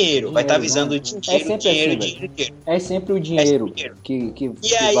 Dinheiro. Vai estar visando dinheiro. É sempre o dinheiro que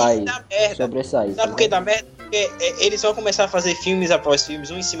vai sobressair. Sabe por que dá merda? Porque eles vão começar a fazer filmes após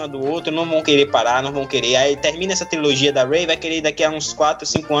filmes, um em cima do outro, não vão querer parar, não vão querer. Aí termina essa trilogia da Rey, vai querer daqui a uns 4,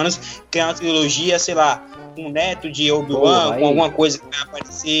 5 anos criar uma trilogia, sei lá, com o neto de Obi-Wan, com alguma coisa que vai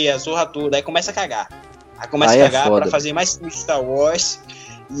aparecer, a zorra toda. Aí começa a cagar. Aí começa a cagar pra fazer mais filmes de Star Wars.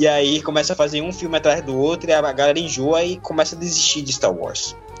 E aí começa a fazer um filme atrás do outro e a galera enjoa e começa a desistir de Star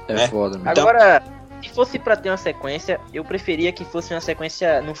Wars. É foda, mano. Então, agora, se fosse pra ter uma sequência, eu preferia que fosse uma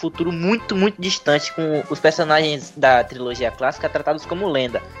sequência num futuro muito, muito distante, com os personagens da trilogia clássica tratados como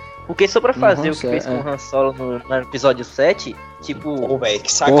lenda. Porque só pra fazer o que fez com o Han Solo no episódio 7, tipo... Pô, velho,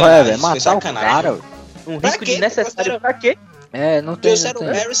 que sacanagem. Velho, matar o cara, um risco desnecessário pra quê? Não trouxeram o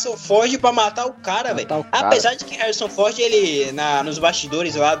Harrison Ford pra matar o cara, velho. Apesar de que Harrison Ford, ele, nos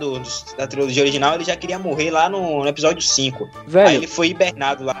bastidores lá da trilogia original, ele já queria morrer lá no episódio 5. Velho, aí ele foi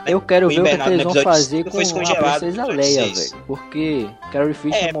hibernado lá. Eu quero ver o que eles vão fazer com a Princesa Leia, velho. Porque Carrie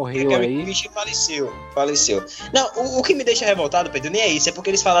Fisher morreu aí. Carrie Fisher faleceu. Não, o que me deixa revoltado, Pedro, nem é isso. É porque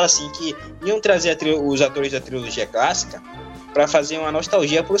eles falaram assim que iam trazer os atores da trilogia clássica pra fazer uma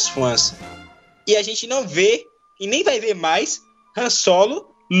nostalgia pros fãs. E a gente não vê e nem vai ver mais Han Solo,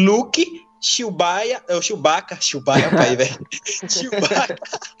 Luke, Chewbacca, pai, velho. Chewbacca.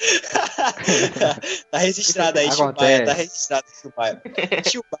 Tá registrado aí, Chewbacca, tá registrado,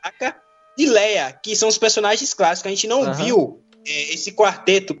 Chewbacca e Leia, que são os personagens clássicos. A gente não viu esse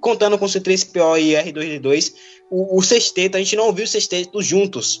quarteto, contando com o C3PO e R2D2, o sexteto, a gente não viu o sexteto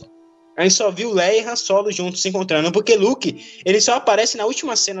juntos. A gente só viu Leia e Han Solo juntos se encontrando, porque Luke, ele só aparece na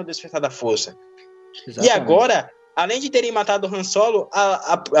última cena do Despertar da Força. Exatamente. E agora, além de terem matado o Han Solo,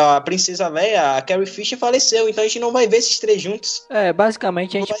 a Princesa Leia, a Carrie Fisher faleceu, então a gente não vai ver esses três juntos.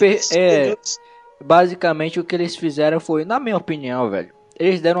 Basicamente basicamente o que eles fizeram foi, na minha opinião, velho,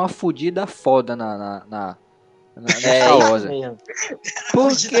 eles deram uma fudida foda na Star Wars.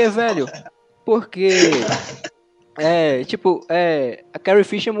 Por que, velho? Porque a Carrie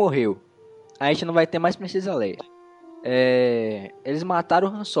Fisher morreu. A gente não vai ter mais Princesa Leia. Eles mataram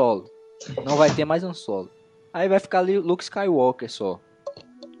o Han Solo. Não vai ter mais Han Solo. Aí vai ficar ali Luke Skywalker só.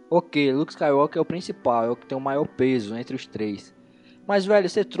 Ok, Luke Skywalker é o principal, é o que tem o maior peso entre os três. Mas, velho,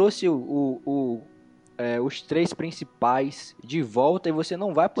 você trouxe os três principais de volta e você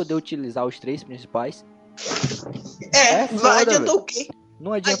não vai poder utilizar os três principais. Não adiantou o quê?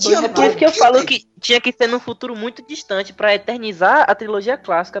 Não adiantou nada. Por isso que eu falo que tinha que ser num futuro muito distante pra eternizar a trilogia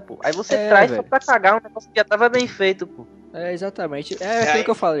clássica, pô. Aí você traz só pra cagar um negócio que já tava bem feito, pô. Exatamente. Aquilo que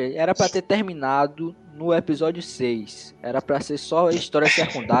eu falei. Era pra ter terminado no episódio 6. Era pra ser só histórias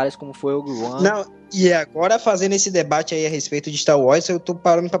secundárias, como foi o Obi-Wan. Não, e agora fazendo esse debate aí a respeito de Star Wars, eu tô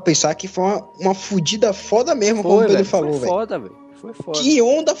parando pra pensar que foi uma fudida foda mesmo, como o Pedro falou, velho. Foi foda, velho. Foi foda. Que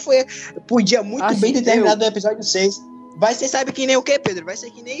onda foi? Podia muito bem ter terminado no episódio 6. Vai ser, sabe que nem o que, Pedro? Vai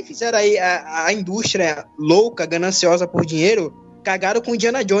ser que nem fizeram aí a indústria louca, gananciosa por dinheiro, cagaram com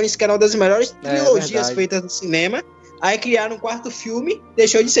Indiana Jones, que era uma das melhores trilogias verdade. feitas no cinema. Aí criaram um quarto filme,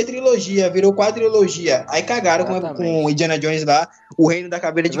 deixou de ser trilogia, virou quadrilogia. Aí cagaram com Exatamente. Indiana Jones lá, o Reino da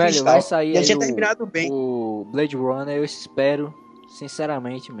Caveira de Velho, Cristal. vai sair Já aí tinha terminado bem. o Blade Runner, eu espero,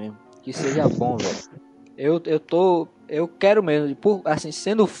 sinceramente mesmo, que seja bom, velho. Eu quero mesmo, assim,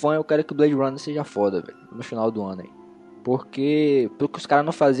 sendo fã, eu quero que o Blade Runner seja foda, velho, no final do ano aí. Porque os caras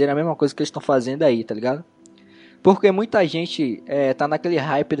não fazerem a mesma coisa que eles estão fazendo aí, tá ligado? Porque muita gente tá naquele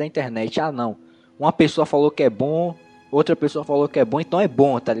hype da internet. Ah, não, uma pessoa falou que é bom, outra pessoa falou que é bom, então é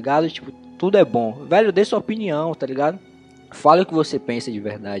bom, tá ligado? Tipo, tudo é bom. Velho, dê sua opinião, tá ligado? Fale o que você pensa de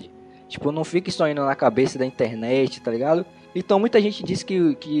verdade. Tipo, não fique só indo na cabeça da internet, tá ligado? Então muita gente disse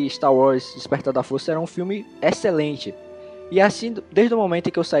que Star Wars Despertar da Força era um filme excelente. E assim, desde o momento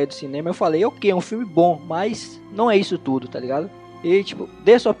em que eu saí do cinema, eu falei, ok, é um filme bom, mas não é isso tudo, tá ligado? E tipo,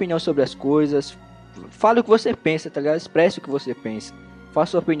 dê sua opinião sobre as coisas, fale o que você pensa, tá ligado? Expresse o que você pensa.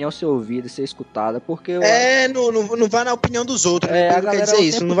 Faça sua opinião ser ouvida, ser escutada, porque... Não vá na opinião dos outros, né? a Quer galera dizer o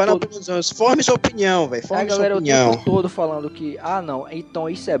isso, tempo não vá na todo- opinião dos outros. Forme sua opinião, velho. A Forme sua galera o opinião. tempo todo falando que, ah não, então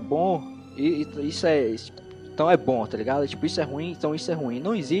isso é bom, isso é... Então é bom, tá ligado? Tipo, isso é ruim, então isso é ruim.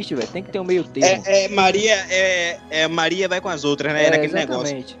 Não existe, velho. Tem que ter um meio termo. Maria vai com as outras, né? Naquele negócio.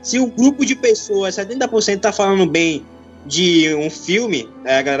 exatamente. Se o grupo de pessoas, 70% tá falando bem de um filme,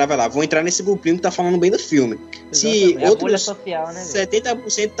 a galera vai lá, vou entrar nesse grupinho que tá falando bem do filme. Se Exatamente. É a bolha outros social, né, velho?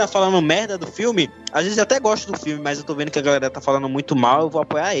 70% tá falando merda do filme, às vezes eu até gosto do filme, mas eu tô vendo que a galera tá falando muito mal, eu vou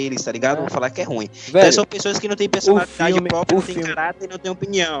apoiar eles, tá ligado? Eu vou falar que é ruim. Velho, São pessoas que não têm personalidade filme- própria, o não têm filme- caráter e não têm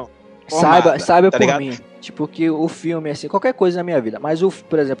opinião. formada, saiba tá por ligado? mim. Tipo, que o filme, assim, qualquer coisa na minha vida. Mas,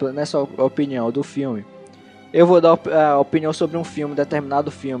 por exemplo, nessa opinião do filme, eu vou dar a opinião sobre um filme, determinado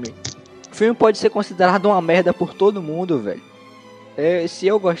filme. O filme pode ser considerado uma merda por todo mundo, velho. Se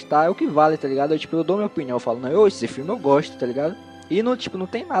eu gostar, é o que vale, tá ligado? Eu dou minha opinião, eu falo, não, esse filme eu gosto, tá ligado? E não, tipo, não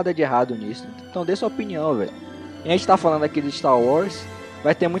tem nada de errado nisso. Então dê sua opinião, velho. E a gente tá falando aqui de Star Wars.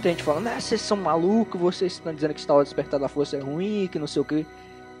 Vai ter muita gente falando, vocês são malucos, vocês estão dizendo que Star Wars Despertar da Força é ruim, que não sei o que.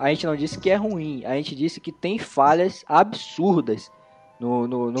 A gente não disse que é ruim, a gente disse que tem falhas absurdas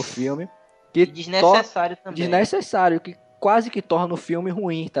no filme. Que Desnecessário também. desnecessário, que quase que torna o filme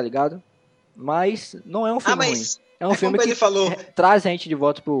ruim, tá ligado? Mas não é um filme ruim. É um filme como que ele falou, traz a gente de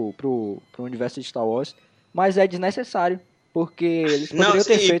volta pro universo de Star Wars, mas é desnecessário, porque eles poderiam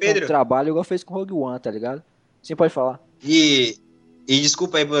ter feito Pedro, um trabalho igual fez com Rogue One, tá ligado? Sim, pode falar. E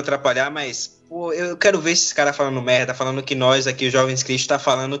desculpa aí por atrapalhar, mas pô, eu quero ver esses caras falando merda, falando que nós aqui, os Jovens Cristo, tá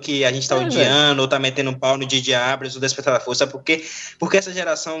falando que a gente tá odiando, ou tá metendo um pau no J.J. Abrams, o Despertar da Força, porque essa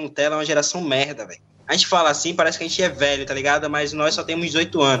geração Nutella é uma geração merda, velho. A gente fala assim, parece que a gente é velho, tá ligado? Mas nós só temos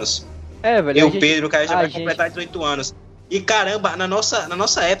 18 anos. Velho. Eu, Pedro, o cara já vai completar 18 anos. E caramba, na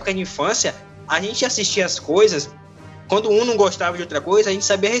nossa época de infância, a gente assistia as coisas, quando um não gostava de outra coisa, a gente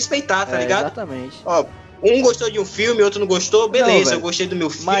sabia respeitar, tá ligado? Exatamente. Ó, um gostou de um filme, outro não gostou, beleza, Não, eu gostei do meu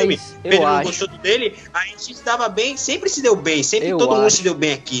filme, mas eu Pedro não acho- gostou do dele, a gente se dava bem, sempre se deu bem, sempre Eu todo mundo acho- se deu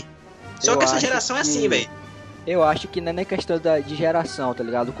bem aqui. Só eu que essa acho geração é que- assim, velho. Eu acho que não é nem questão de geração, tá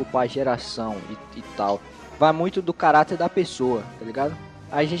ligado? Culpar a geração e tal. Vai muito do caráter da pessoa, tá ligado?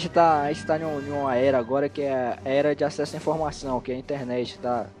 A gente tá em uma era agora que é a era de acesso à informação, que é a internet,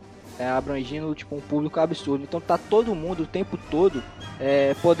 tá abrangindo tipo, um público absurdo. Então tá todo mundo o tempo todo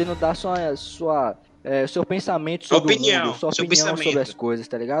podendo dar seu pensamento sobre o mundo, sua seu opinião pensamento. sobre as coisas,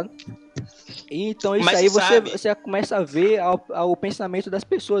 tá ligado? E então isso Mas aí sabe- você começa a ver o pensamento das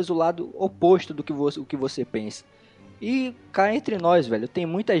pessoas, o lado oposto do que você pensa. E cá entre nós, velho, tem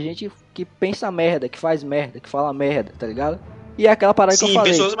muita gente que pensa merda, que faz merda, que fala merda, tá ligado? E é aquela parada que eu Sim,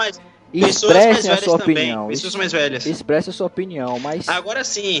 falei. pessoas mais Expressem a velhas sua também, opinião. pessoas mais velhas. Expresse a sua opinião, mas Agora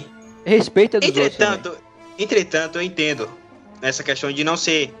sim, respeita dos outros também. entretanto, eu entendo nessa questão de não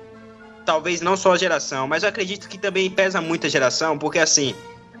ser, talvez não só a geração, mas eu acredito que também pesa muito a geração, porque assim,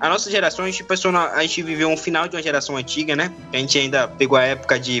 a nossa geração, a gente viveu um final de uma geração antiga, né? A gente ainda pegou a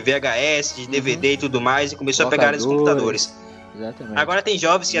época de VHS, de DVD e tudo mais, e começou a pegar os computadores. Exatamente. Agora tem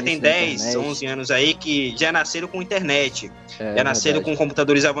jovens que já tem Isso, a 10, internet. 11 anos aí, que já nasceram com internet. É, Já nasceram verdade. com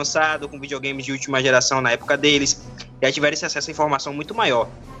computadores avançados, com videogames de última geração na época deles. Já tiveram esse acesso à informação muito maior.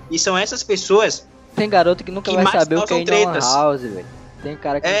 E são essas pessoas. Tem garoto que nunca que vai mais saber o que é ir causam na lan tretas. house, velho. Tem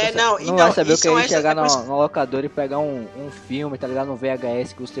cara que Não, não então, vai saber o e que é são ir chegar essas- na locadora e pegar um filme, tá ligado? No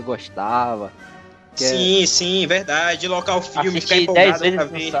VHS que você gostava. Que Sim, verdade. Locar o filme, ficar Assistir 10 empolgado pra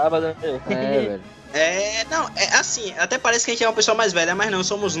vezes no ver. sábado. velho. Assim, até parece que a gente é uma pessoa mais velha, mas não,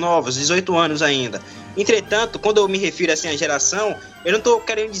 somos novos, 18 anos ainda. Entretanto, quando eu me refiro assim à geração, eu não tô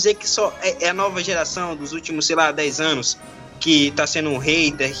querendo dizer que só é a nova geração dos últimos, sei lá, 10 anos. que tá sendo um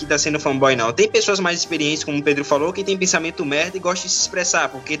hater, que tá sendo fanboy, não. Tem pessoas mais experientes, como o Pedro falou, que tem pensamento merda e gosta de se expressar,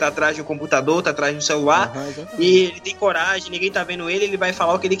 porque tá atrás de um computador, tá atrás de um celular, e ele tem coragem, ninguém tá vendo ele vai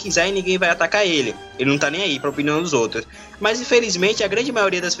falar o que ele quiser e ninguém vai atacar ele. Ele não tá nem aí pra opinião dos outros. Mas, infelizmente, a grande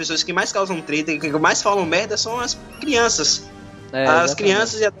maioria das pessoas que mais causam treta e que mais falam merda são as crianças. As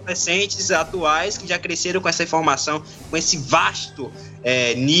crianças e adolescentes atuais que já cresceram com essa informação, com esse vasto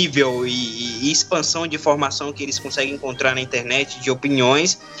nível e expansão de informação que eles conseguem encontrar na internet, de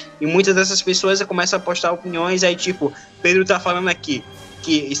opiniões, e muitas dessas pessoas começam a postar opiniões, aí tipo, Pedro tá falando aqui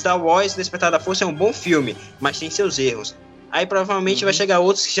que Star Wars Despertar da Força é um bom filme, mas tem seus erros. Aí provavelmente vai chegar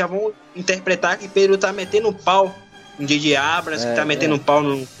outros que já vão interpretar que Pedro tá metendo pau em J.J. Abrams, que tá metendo pau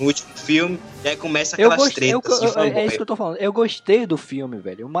no último filme, e aí começa aquelas tretas. É isso que eu tô falando. Eu gostei do filme,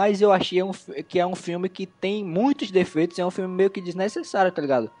 velho, mas eu achei que é um filme que tem muitos defeitos, é um filme meio que desnecessário, tá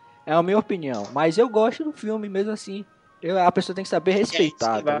ligado? É a minha opinião, mas eu gosto do filme mesmo assim. A pessoa tem que saber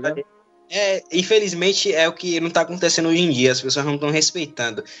respeitar, tá ligado? Infelizmente é o que não tá acontecendo hoje em dia, as pessoas não estão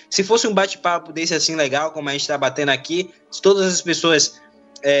respeitando. Se fosse um bate-papo desse assim legal, como a gente tá batendo aqui, se todas as pessoas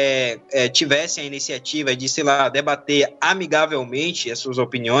tivessem a iniciativa de, sei lá, debater amigavelmente as suas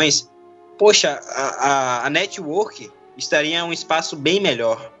opiniões, poxa, a network estaria em um espaço bem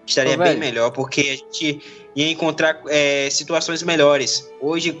melhor, bem melhor, porque a gente ia encontrar situações melhores.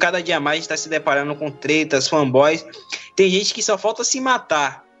 Hoje, cada dia mais, a gente está se deparando com tretas, fanboys, tem gente que só falta se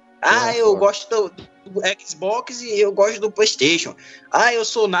matar. Eu gosto do Xbox e eu gosto do PlayStation. Eu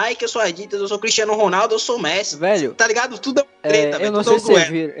sou Nike, eu sou Adidas, eu sou Cristiano Ronaldo, eu sou Messi. Velho, tá ligado? Tudo é treta, velho. Eu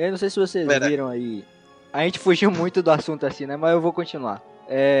não sei se vocês viram aí. A gente fugiu muito do assunto assim, né? Mas eu vou continuar.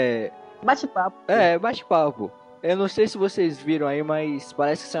 Bate-papo. Bate-papo. Eu não sei se vocês viram aí, mas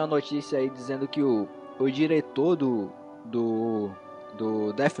parece que saiu uma notícia aí dizendo que o diretor do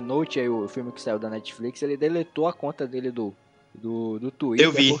Death Note, aí, o filme que saiu da Netflix, ele deletou a conta dele do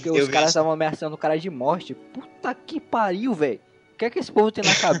Twitter, porque os caras estavam ameaçando o cara de morte. Puta que pariu, velho. O que é que esse povo tem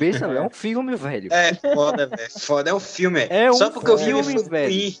na cabeça, velho? É um filme, velho. É foda, velho. Foda, é um filme. Só porque o filme foi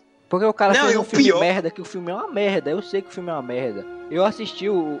velho. Porque o cara fez um filme merda, que o filme é uma merda. Eu sei que o filme é uma merda. Eu assisti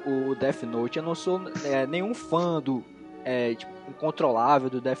o Death Note, eu não sou nenhum fã do incontrolável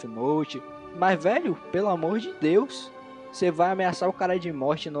do Death Note. Mas, velho, pelo amor de Deus, você vai ameaçar o cara de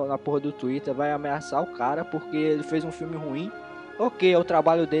morte na porra do Twitter, vai ameaçar o cara porque ele fez um filme ruim. Ok, é o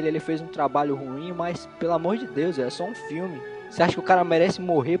trabalho dele, ele fez um trabalho ruim, mas pelo amor de Deus, é só um filme. Você acha que o cara merece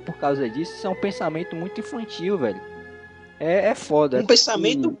morrer por causa disso? Isso é um pensamento muito infantil, velho. É foda. Um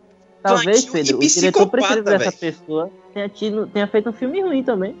pensamento... Talvez, Pedro, o diretor preferido dessa pessoa tenha feito um filme ruim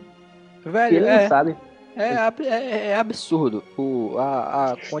também. Velho, ele não sabe. É absurdo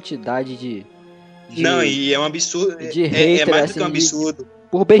a quantidade de... Não, e é um absurdo. De hater, é mais do que um absurdo.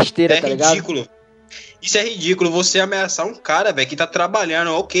 Por besteira, tá ligado? É ridículo. Isso é ridículo, você ameaçar um cara, velho, que tá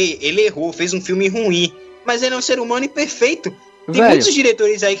trabalhando. Ok, ele errou, fez um filme ruim, mas ele é um ser humano imperfeito. Tem muitos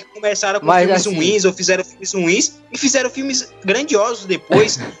diretores aí que começaram com filmes ruins, ou fizeram filmes ruins, e fizeram filmes grandiosos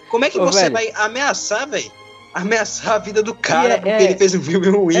depois. Como é que você vai ameaçar, velho? Ameaçar a vida do cara porque ele fez um filme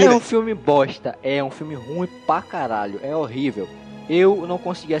ruim, um filme bosta, é um filme ruim pra caralho, é horrível. Eu não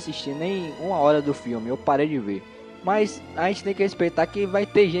consegui assistir nem uma hora do filme, eu parei de ver. Mas a gente tem que respeitar que vai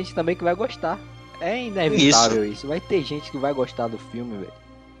ter gente também que vai gostar. É inevitável isso. Vai ter gente que vai gostar do filme, velho.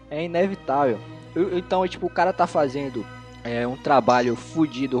 É inevitável. Então, tipo, o cara tá fazendo um trabalho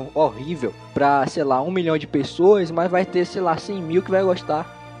fudido, horrível, pra, sei lá, 1 milhão de pessoas, mas vai ter, sei lá, 100 mil que vai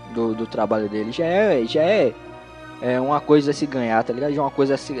gostar do trabalho dele. Já é uma coisa a se ganhar, tá ligado? Já é uma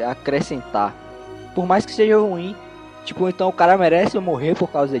coisa a se acrescentar. Por mais que seja ruim. Tipo, então o cara merece morrer por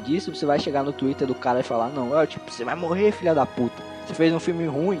causa disso. Você vai chegar no Twitter do cara e falar, não, tipo, você vai morrer, filha da puta. Você fez um filme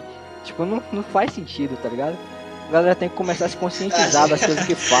ruim. Tipo, não faz sentido, tá ligado? A galera tem que começar a se conscientizar das coisas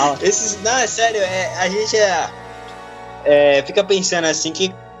que fala. Não, é sério, a gente fica pensando assim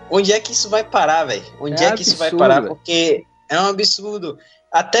que onde é que isso vai parar, velho? Onde é que isso vai parar? Porque é um absurdo.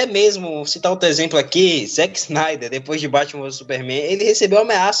 Até mesmo, citar outro exemplo aqui, Zack Snyder, depois de Batman vs Superman, ele recebeu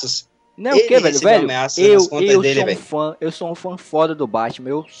ameaças. Não, o que, velho? Eu sou um fã foda do Batman.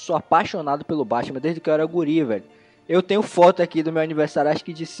 Eu sou apaixonado pelo Batman desde que eu era guri, velho. Eu tenho foto aqui do meu aniversário, acho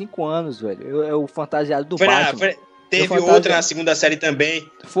que de 5 anos, velho. Eu fantasiado do Batman. Teve outra na segunda série também.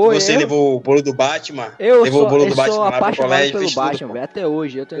 Você levou o bolo do Batman. Eu sou apaixonado pelo Batman, velho. Até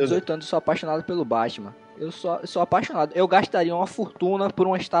hoje. Eu tenho 18 anos e sou apaixonado pelo Batman. Eu sou apaixonado. Eu gastaria uma fortuna por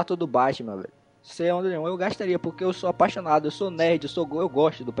uma estátua do Batman, velho. Sei onde nenhum, eu gastaria, porque eu sou apaixonado, eu sou nerd, eu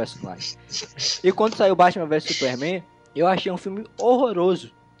gosto do personagem. E quando saiu Batman vs Superman, eu achei um filme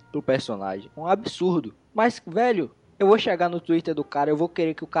horroroso pro personagem, um absurdo. Mas, velho, eu vou chegar no Twitter do cara, eu vou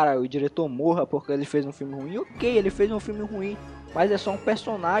querer que o diretor morra porque ele fez um filme ruim. Ok, ele fez um filme ruim, mas é só um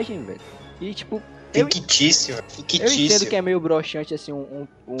personagem, velho. E tipo, Fictício. eu entendo que é meio broxante, assim,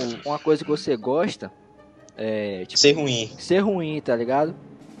 uma coisa que você gosta. Tipo, Ser ruim, tá ligado?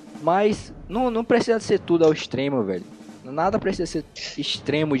 Mas não precisa ser tudo ao extremo, velho. Nada precisa ser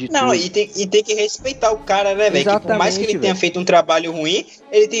extremo de tudo. Não, e tem que respeitar o cara, né, velho? Que por mais que ele tenha feito um trabalho ruim,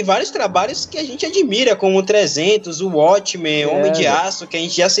 ele tem vários trabalhos que a gente admira, como o 300, o Watchmen, Homem de Aço, que a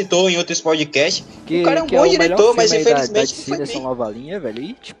gente já citou em outros podcasts. O cara é um bom diretor, mas infelizmente não foi bem. Nova linha, velho.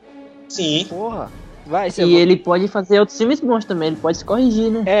 E, tipo, sim. Porra. Ele pode fazer outros filmes bons também, ele pode se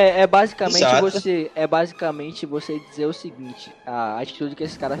corrigir, né? É basicamente você dizer o seguinte, a atitude que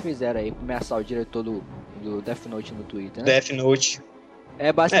esses caras fizeram aí, ameaçar o diretor do Death Note no Twitter, né? Death Note.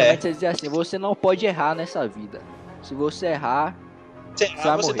 É basicamente você dizer assim, você não pode errar nessa vida. Se você errar,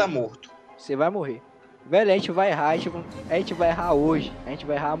 você tá morto. Você vai morrer. Velho, a gente vai errar, a gente vai errar hoje, a gente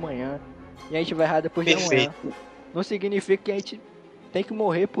vai errar amanhã, e a gente vai errar depois de amanhã. Não significa que a gente tem que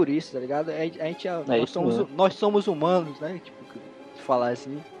morrer por isso, tá ligado? Nós somos humanos, né? Tipo, falar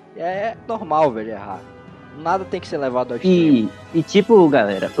assim. É normal, velho, errar. Nada tem que ser levado ao extremo. E tipo,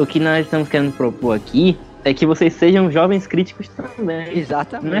 galera, o que nós estamos querendo propor aqui é que vocês sejam jovens críticos também.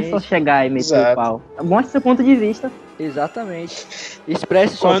 Exatamente. Não é só chegar e meter o pau. Mostre seu ponto de vista. Exatamente.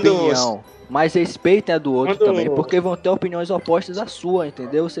 Expresse sua opinião. Mas respeitem a do outro também, porque vão ter opiniões opostas à sua,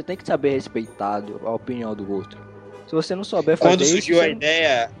 entendeu? Você tem que saber respeitar a opinião do outro. Se você não souber fazer Quando surgiu a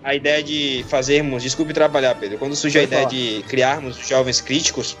ideia de fazermos, desculpe trabalhar, Pedro, quando surgiu a ideia de criarmos jovens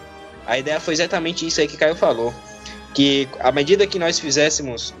críticos, a ideia foi exatamente isso aí que Caio falou, que à medida que nós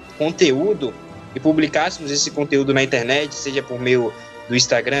fizéssemos conteúdo e publicássemos esse conteúdo na internet, seja por meio do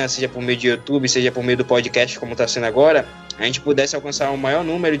Instagram, seja por meio do YouTube, seja por meio do podcast, como está sendo agora, a gente pudesse alcançar um maior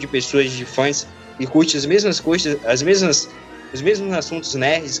número de pessoas, de fãs, que curtem as mesmas coisas, os mesmos assuntos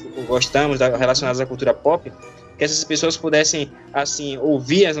nerds que gostamos, relacionados à cultura pop, que essas pessoas pudessem, assim,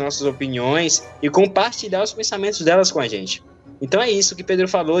 ouvir as nossas opiniões e compartilhar os pensamentos delas com a gente. Então é isso que Pedro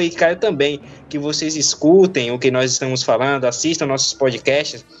falou e Caio também, que vocês escutem o que nós estamos falando, assistam nossos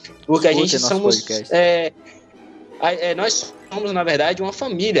podcasts, porque a gente somos... nós somos, na verdade, uma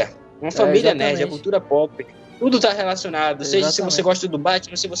família nerd, a cultura pop. Tudo está relacionado, seja se você gosta do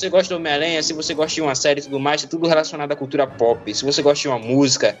Batman, se você gosta do Homem-Aranha, se você gosta de uma série e tudo mais, é tudo relacionado à cultura pop. Se você gosta de uma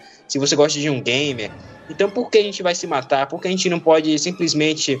música, se você gosta de um gamer. Então por que a gente vai se matar? Por que a gente não pode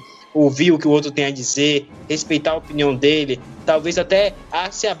simplesmente ouvir o que o outro tem a dizer, respeitar a opinião dele, talvez até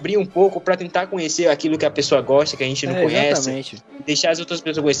se abrir um pouco para tentar conhecer aquilo que a pessoa gosta, que a gente não conhece, deixar as outras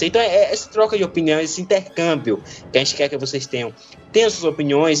pessoas conhecer. Então é essa troca de opiniões, esse intercâmbio que a gente quer que vocês tenham. Tenham suas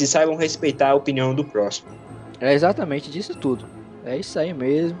opiniões e saibam respeitar a opinião do próximo. É exatamente disso tudo. É isso aí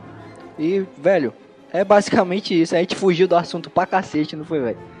mesmo. E, velho, é basicamente isso. A gente fugiu do assunto pra cacete, não foi,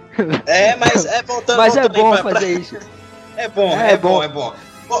 velho? Mas é voltando. Mas é bom fazer isso. É bom.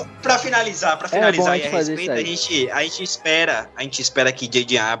 Bom, pra finalizar aí a respeito, a gente espera que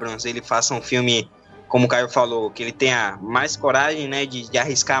J.J. Abrams ele faça um filme, como o Caio falou, que ele tenha mais coragem, né, de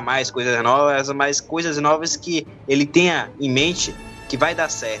arriscar mais coisas novas, mas coisas novas que ele tenha em mente que vai dar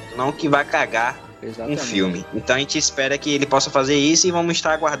certo, não que vai cagar um filme. Então a gente espera que ele possa fazer isso e vamos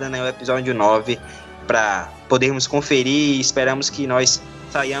estar aguardando aí o episódio 9 para podermos conferir e esperamos que nós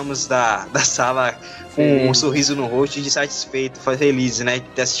saiamos da sala com um sorriso no rosto e de satisfeito, feliz, né, de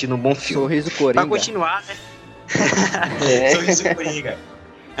ter assistido um bom filme. Sorriso coringa. Pra continuar, né? Sorriso coringa.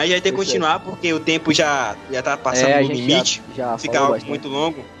 A gente vai ter que continuar porque o tempo já tá passando no limite, já fica algo muito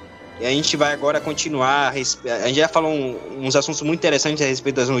longo. E a gente vai agora continuar. A gente já falou uns assuntos muito interessantes a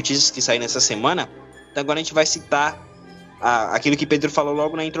respeito das notícias que saíram essa semana. Então agora a gente vai citar aquilo que Pedro falou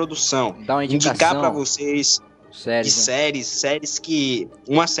logo na introdução. Dá uma indicação. Indicar pra vocês séries que...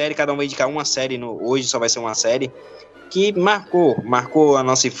 Uma série, cada um vai indicar uma série. Hoje só vai ser uma série que marcou a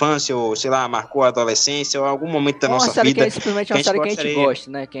nossa infância, ou sei lá, marcou a adolescência, ou algum momento da nossa vida. É simplesmente uma série que a gente gosta,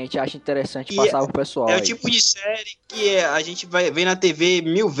 né? Que a gente acha interessante passar pro pessoal. É o tipo de série que a gente vai ver na TV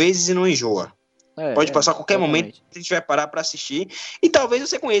 1000 vezes e não enjoa. Pode passar a qualquer momento, a gente vai parar pra assistir. E talvez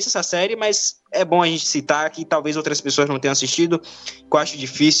você conheça essa série, mas é bom a gente citar que talvez outras pessoas não tenham assistido, que eu acho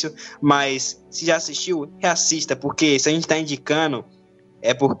difícil, mas se já assistiu, reassista, porque se a gente tá indicando,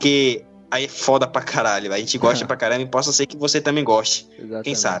 é porque aí é foda pra caralho. A gente gosta pra caramba e possa ser que você também goste. Exatamente.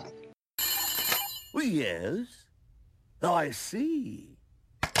 Quem sabe? Yes, I see.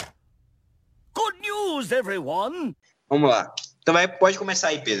 Good news, everyone! Vamos lá. Então pode começar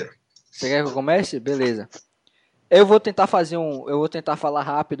aí, Pedro. Você quer que eu comece? Beleza. Eu vou tentar falar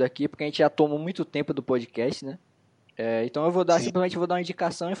rápido aqui, porque a gente já tomou muito tempo do podcast, né? Então eu vou simplesmente vou dar uma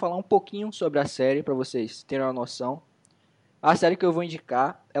indicação e falar um pouquinho sobre a série, pra vocês terem uma noção. A série que eu vou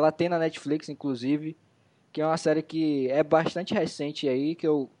indicar, ela tem na Netflix, inclusive, que é uma série que é bastante recente aí, que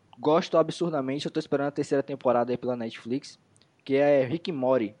eu gosto absurdamente. Eu tô esperando a terceira temporada aí pela Netflix, que é Rick and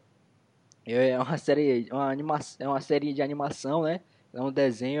Morty. É uma série, é uma série de animação, né? É um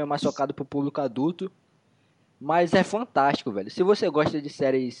desenho, é mais focado pro público adulto. Mas é fantástico, velho. Se você gosta de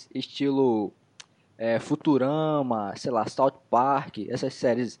séries estilo Futurama, sei lá, South Park, essas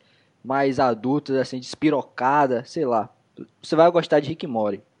séries mais adultas, assim, despirocada, sei lá. Você vai gostar de Rick and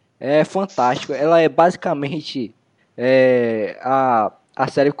Morty. É fantástico. Ela é basicamente a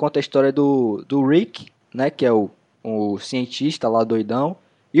série conta a história do Rick, né, que é o cientista lá doidão,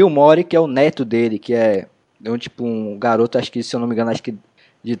 e o Morty, que é o neto dele, que é tipo um garoto, acho que, se eu não me engano, acho que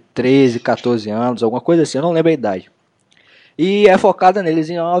de 13, 14 anos, alguma coisa assim, eu não lembro a idade. E é focada neles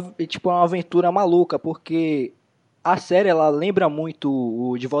em uma aventura maluca, porque a série ela lembra muito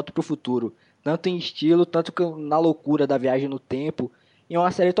o De Volta pro Futuro, tanto em estilo, tanto que na loucura da viagem no tempo. E é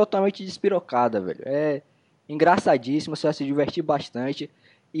uma série totalmente despirocada, velho. É engraçadíssima, você vai se divertir bastante.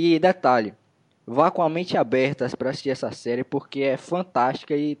 E detalhe, vá com a mente aberta para assistir essa série, porque é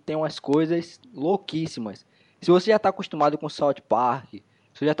fantástica e tem umas coisas louquíssimas. Se você já está acostumado com South Park, se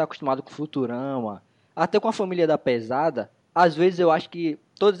você já está acostumado com Futurama, até com a Família da Pesada, às vezes eu acho que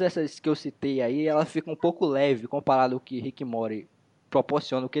todas essas que eu citei aí, ela fica um pouco leve comparado ao que Rick and Morty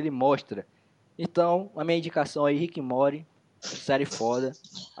proporciona, o que ele mostra. Então, a minha indicação aí, Rick and Morty, série foda.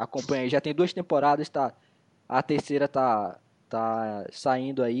 Acompanha aí, já tem 2 temporadas, tá? A terceira tá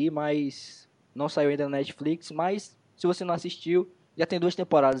saindo aí, mas não saiu ainda na Netflix, mas se você não assistiu, já tem 2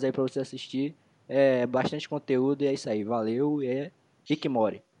 temporadas aí pra você assistir. É bastante conteúdo e é isso aí. Valeu, é Rick and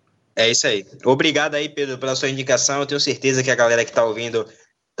Morty. É isso aí. Obrigado aí, Pedro, pela sua indicação. Eu tenho certeza que a galera que tá ouvindo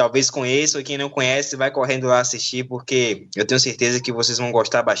talvez conheça, ou quem não conhece vai correndo lá assistir, porque eu tenho certeza que vocês vão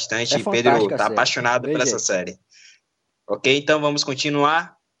gostar bastante. É Pedro tá série. apaixonado por essa série. Ok, então vamos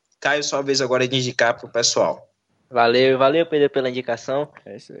continuar. Caio, sua vez agora de indicar pro pessoal. Valeu, Pedro, pela indicação.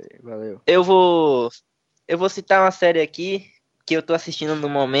 É isso aí, valeu. Eu vou citar uma série aqui que eu tô assistindo no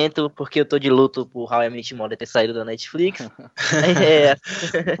momento, porque eu tô de luto por How I Met Your Mother ter saído da Netflix.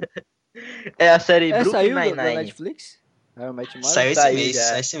 É a série Brooklyn Saiu Nine-Nine. da Netflix? How I Met Your Mother?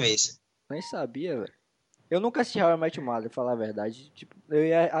 Saiu esse mês. Nem sabia, velho. Eu nunca assisti How I Met Your Mother, pra falar a verdade. Tipo, eu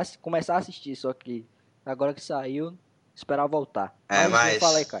ia começar a assistir, só que agora que saiu, esperar voltar. Mas...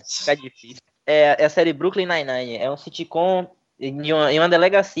 Fala aí, cara. Fica difícil. É a série Brooklyn Nine-Nine. É um sitcom em uma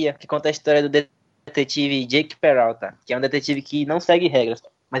delegacia que conta a história do detetive Jake Peralta, que é um detetive que não segue regras,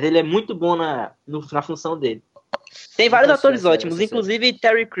 mas ele é muito bom na função dele. Tem vários atores ótimos, inclusive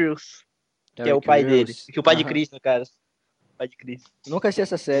Terry Crews, que é o pai dele. Que o pai de Chris, no caso. Pai de Chris. Nunca assisti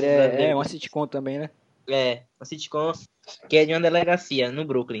essa série. É uma sitcom também, né? É, uma sitcom que é de uma delegacia no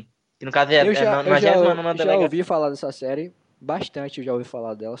Brooklyn. Que no caso é eu já delegacia. ouvi falar dessa série. Bastante eu já ouvi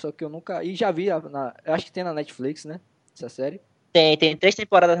falar dela, só que eu nunca... E já vi, acho que tem na Netflix, né? Essa série. Tem 3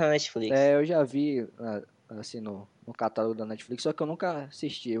 temporadas na Netflix. Eu já vi, assim, no catálogo da Netflix, só que eu nunca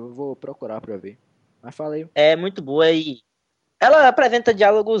assisti. Eu vou procurar pra ver. Mas falei. É muito boa e ela apresenta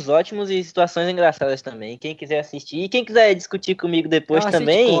diálogos ótimos e situações engraçadas também. Quem quiser assistir e quem quiser discutir comigo depois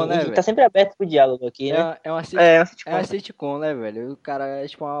também, sitcom, né, tá sempre aberto pro diálogo aqui, né? É uma sitcom, né, velho? O cara é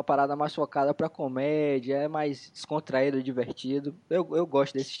tipo uma parada mais focada pra comédia, é mais descontraído, divertido. Eu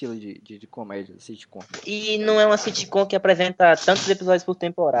gosto desse estilo de comédia, sitcom. E não é uma sitcom que apresenta tantos episódios por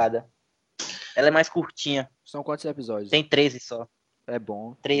temporada. Ela é mais curtinha. São quantos episódios? Tem 13 só. É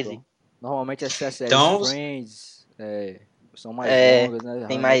bom. 13. Bom. Normalmente essa série então... Friends, são mais longas, né?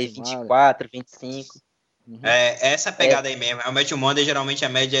 Tem mais 24, 25. Uhum. Essa pegada aí mesmo. O Match Monday, geralmente a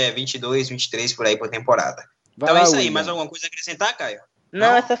média é 22, 23 por aí por temporada. Então é isso aí. Mais alguma coisa a acrescentar, Caio?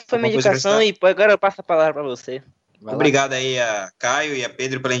 Não, essa foi a minha indicação e agora eu passo a palavra pra você. Obrigado aí a Caio e a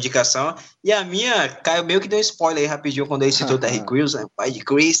Pedro pela indicação. E a minha, Caio meio que deu spoiler aí rapidinho quando ele citou Terry Crews, né? O pai de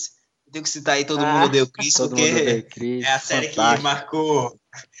Chris. Tenho que citar aí Todo Mundo Odeia o Chris, porque é a série que marcou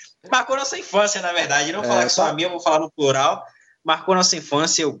nossa infância, na verdade. Não falar que só a minha, eu vou falar no plural. Marcou nossa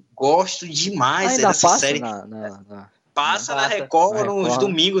infância, eu gosto demais dessa série. Passa na Record nos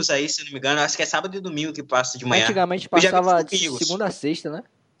domingos aí, se não me engano. Acho que é sábado e domingo que passa de manhã. Antigamente passava de segunda a sexta, né?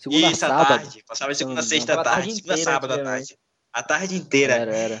 Segunda a sábado. Tarde. Passava de segunda a sexta à tarde, segunda a sábado à tarde. A tarde inteira.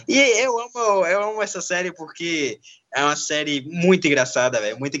 Era. E eu amo essa série porque é uma série muito engraçada,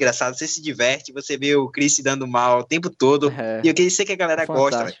 velho. Muito engraçada. Você se diverte, você vê o Chris se dando mal o tempo todo. E eu sei que a galera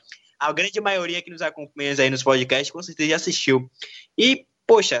gosta, velho. A grande maioria que nos acompanha aí nos podcasts com certeza já assistiu. E,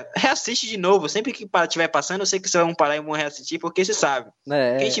 poxa, reassiste de novo. Sempre que estiver passando, eu sei que vocês vão parar e vão reassistir, porque você sabe.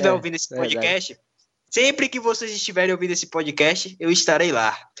 Quem estiver ouvindo esse podcast Sempre que vocês estiverem ouvindo esse podcast, eu estarei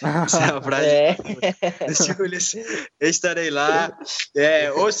lá. Essa é uma frase do Júlio. Eu estarei lá.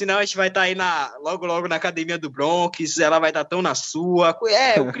 Ou senão a gente vai estar aí logo na academia do Bronx. Ela vai estar tão na sua.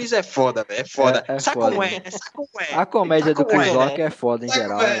 O Chris é foda, velho. É foda. Sabe foda, como é, né? Sabe como é. A comédia do Chris é, Rock é foda em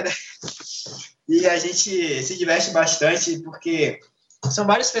geral. Né? E a gente se diverte bastante porque são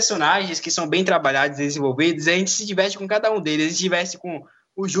vários personagens que são bem trabalhados e desenvolvidos. E a gente se diverte com cada um deles. A gente se diverte com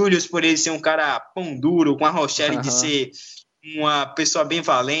o Júlio, por ele ser um cara pão duro, com a Rochelle de ser uma pessoa bem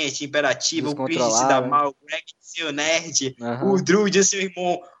valente, imperativa, o Chris de se dar mal, o Greg de ser o nerd, o Drew de ser o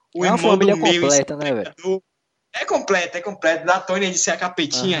irmão uma família completa, né, velho? É completa. Da Tônia de ser a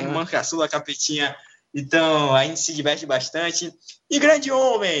capetinha, a irmã caçula, a capetinha. Então, a gente se diverte bastante. E grande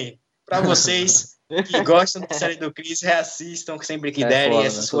homem, pra vocês que gostam da série do Chris, reassistam sempre que derem. Foda,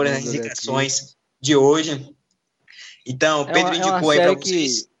 essas foram as indicações de hoje. Então, Pedro indicou aí pra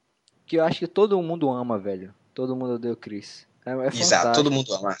vocês. Que eu acho que todo mundo ama, velho. Todo mundo odeia o Chris. Exato, todo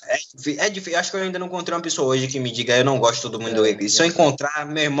mundo ama. É difícil. Acho que eu ainda não encontrei uma pessoa hoje que me diga eu não gosto de todo mundo odeia o Chris. Se eu encontrar,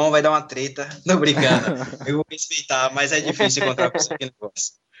 meu irmão vai dar uma treta. Não brincando. Eu vou respeitar, mas é difícil encontrar uma pessoa que não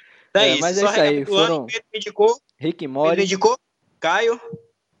gosta. Então é isso. Mas é isso aí. Foram Pedro me indicou. Rick e Morty. Pedro indicou. Caio.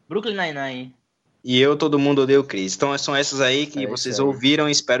 Brooklyn Nine-Nine. E eu, todo mundo odeia o Chris. Então são essas aí que vocês ouviram.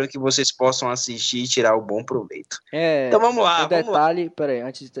 Espero que vocês possam assistir e tirar o bom proveito. Então vamos lá. Um detalhe, peraí,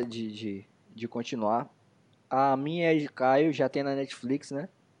 antes de continuar. A minha é de Caio, já tem na Netflix, né?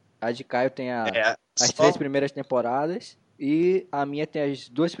 A de Caio tem as 3 primeiras temporadas. E a minha tem as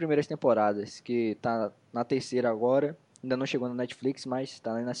 2 primeiras temporadas, que tá na terceira agora. Ainda não chegou na Netflix, mas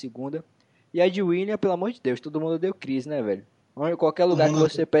tá na segunda. E a de William, pelo amor de Deus, todo mundo odeia o Chris, né, velho? Qualquer lugar que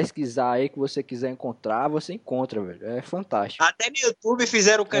você pesquisar aí, que você quiser encontrar, você encontra, velho. É fantástico. Até no YouTube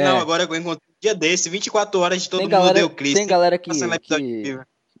fizeram o canal agora, que eu encontrei um dia desse, 24 horas de todo mundo odeia o Chris. Tem galera que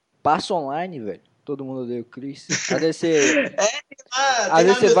passa online, velho. Todo mundo odeia o Chris. Às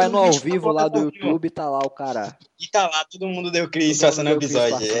vezes você vai no ao vivo lá do YouTube e tá lá o cara. E tá lá, todo mundo odeia o Chris passando o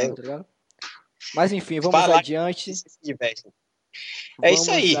episódio. Tá, mas enfim, vamos adiante. É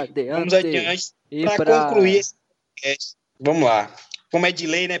isso aí. Vamos adiante pra concluir esse podcast. Vamos lá. Como é de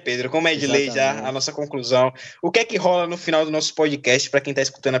lei, né, Pedro? Como é de lei já a nossa conclusão. O que é que rola no final do nosso podcast para quem tá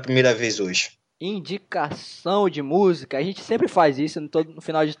escutando a primeira vez hoje? Indicação de música. A gente sempre faz isso no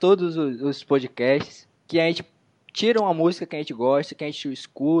final de todos os podcasts, que a gente tira uma música que a gente gosta, que a gente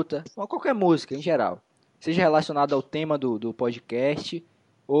escuta, ou qualquer música em geral. Seja relacionada ao tema do podcast,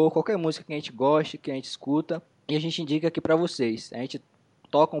 ou qualquer música que a gente goste, que a gente escuta, e a gente indica aqui para vocês. A gente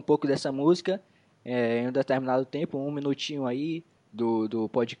toca um pouco dessa música em um determinado tempo, 1 minutinho aí do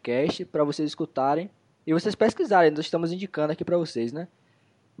podcast, para vocês escutarem e vocês pesquisarem. Nós estamos indicando aqui para vocês, né?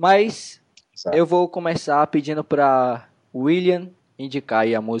 Mas eu vou começar pedindo para William indicar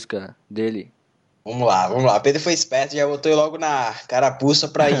aí a música dele. Vamos lá. Pedro foi esperto, já botou logo na carapuça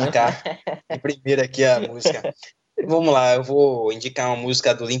para indicar de primeiro aqui a música. Vamos lá, eu vou indicar uma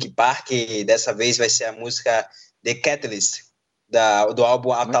música do Linkin Park, e dessa vez vai ser a música The Catalyst, do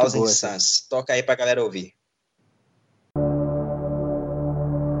álbum A Thousand Suns. Toca aí pra galera ouvir.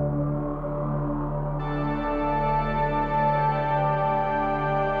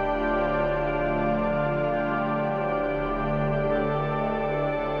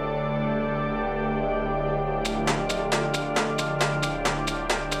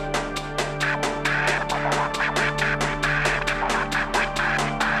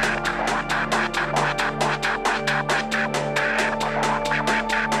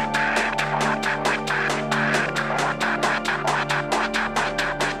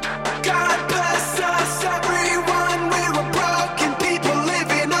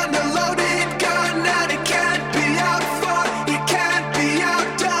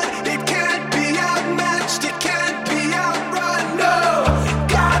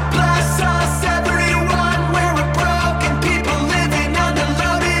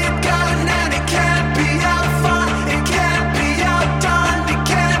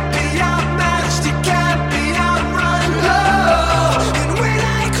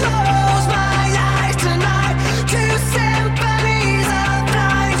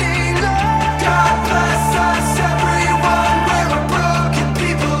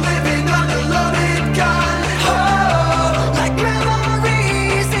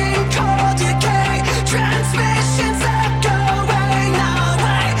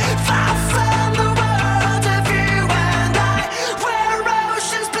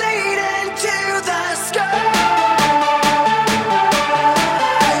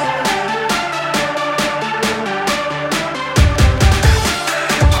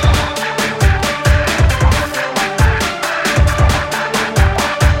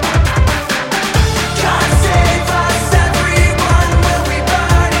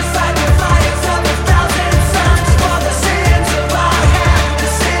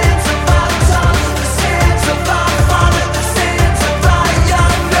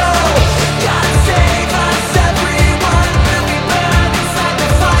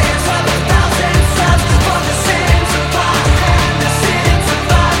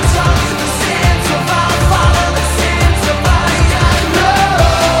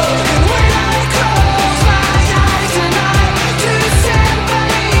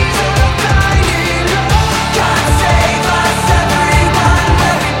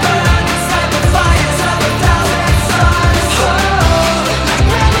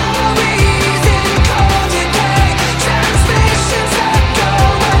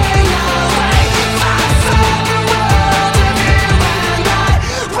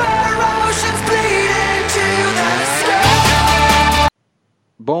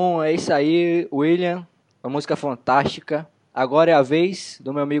 Bom, é isso aí, William. Uma música fantástica. Agora é a vez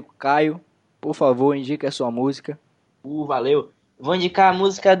do meu amigo Caio. Por favor, indique a sua música. Valeu. Vou indicar a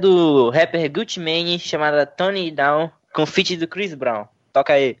música do rapper Gucci Mane, chamada Tone It Down, com feat do Chris Brown.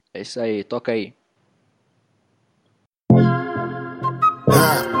 Toca aí. É isso aí, toca aí.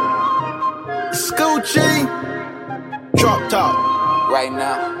 Scoochie, drop top, Right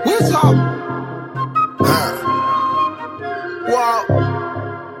now. what's up? Walk,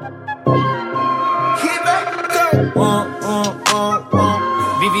 keep it go.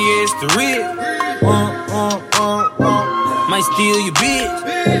 VVS the red. Might steal your bitch.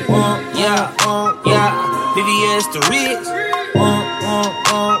 Yeah. VVS the red.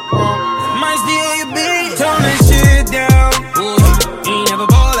 Might steal your bitch. Tone that shit down. You ain't never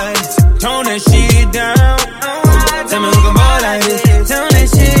ball like this. Tone that shit down. Tell me who can ball like this. Tone that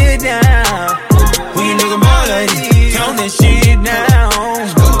shit down. Who you nigga ball like this? Tone that shit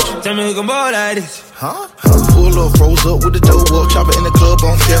down. Tell me who can ball like this. Huh? Pull up, froze up with the dough up. Chopper in the club,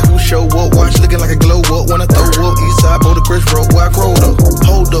 don't care who show up. Watch looking like a glow up. Wanna throw up, east side, boulder, Chris Road, where I growed up.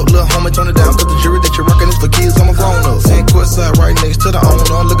 Hold up, little homie, turn it down, cause the jury that you're rocking is for kids, I'm a grown up. And courtside right next to the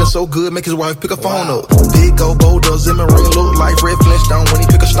owner. Looking so good, make his wife pick a phone up. Big old boulder, Zimmer ring, look like Fred Flintstone when he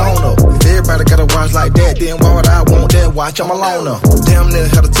pick a stone up. If everybody got a watch like that, then why would I want that watch? I'm a loner. Damn near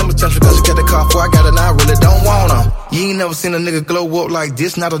had a temper tantrum cause you got the car before I got it, now I really don't want her. You ain't never seen a nigga glow up like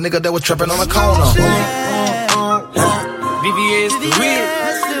this, not a nigga that was trapping on the corner. VVS the red.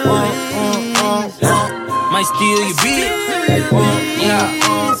 Might steal your bitch. Yeah.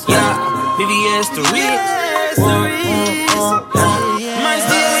 VVS the red. Might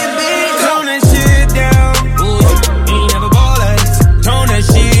steal your bitch. Tone that shit down. You ain't never ball like this. Tone that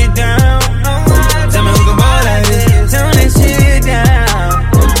shit down. Tell me who can ball like this. Tone that shit down.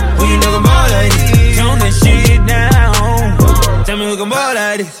 Who you know can ball like this? Tone that shit down. Tell me who can ball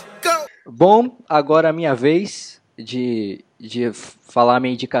like this. Bom, agora é a minha vez de falar a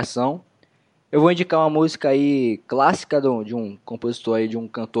minha indicação. Eu vou indicar uma música aí clássica de um compositor aí, de um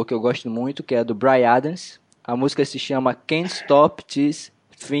cantor que eu gosto muito, que é do Bryan Adams. A música se chama Can't Stop This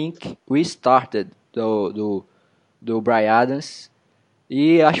Think We Started, do Bryan Adams.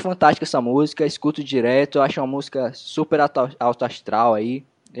 E acho fantástica essa música, escuto direto, acho uma música super alto astral aí.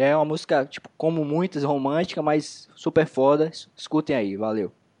 É uma música, tipo, como muitas, romântica, mas super foda. Escutem aí,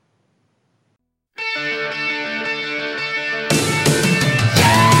 valeu.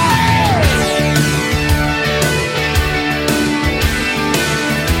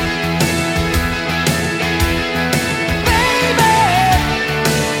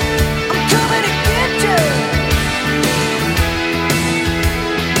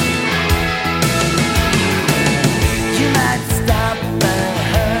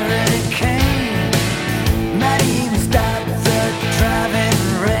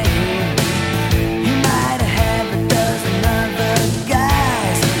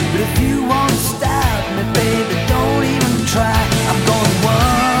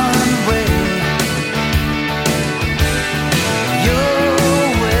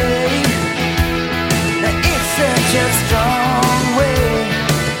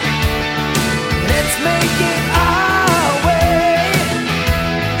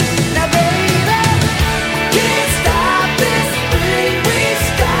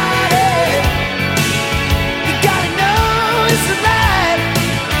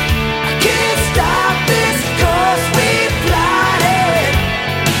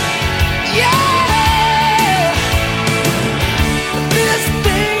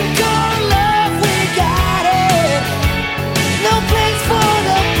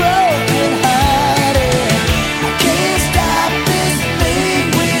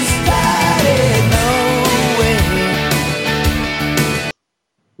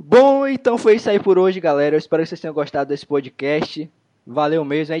 Então foi isso aí por hoje, galera. Eu espero que vocês tenham gostado desse podcast. Valeu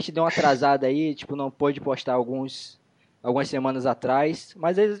mesmo. A gente deu uma atrasada aí, tipo, não pôde postar algumas semanas atrás.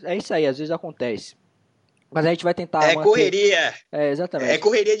 Mas é isso aí, às vezes acontece. Mas a gente vai tentar manter... correria. É, exatamente. É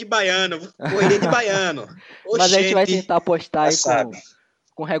correria de baiano. Correria de baiano. Mas a gente vai tentar postar aí sabe.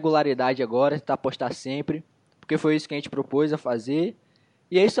 com regularidade agora. Tentar postar sempre. Porque foi isso que a gente propôs a fazer.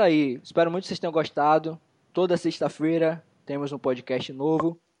 E é isso aí. Espero muito que vocês tenham gostado. Toda sexta-feira temos um podcast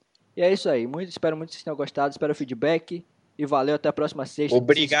novo. E é isso aí. Espero muito que vocês tenham gostado. Espero o feedback. E valeu, até a próxima sexta.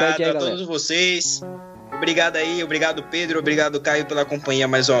 Obrigado a todos vocês. Obrigado aí, obrigado Pedro, obrigado Caio pela companhia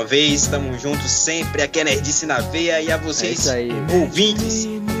mais uma vez. Tamo juntos sempre. Aqui é Nerdice na Veia. E a vocês, ouvintes,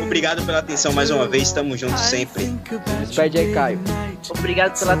 obrigado pela atenção mais uma vez. Tamo juntos sempre. Despede aí, Caio.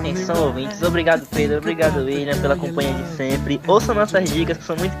 Obrigado pela atenção, ouvintes. Obrigado, Pedro. Obrigado, William, pela companhia de sempre. Ouçam nossas dicas, que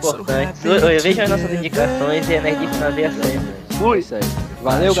são muito importantes. Vejam as nossas indicações e a Nerdice na Veia sempre. Fui! Isso aí.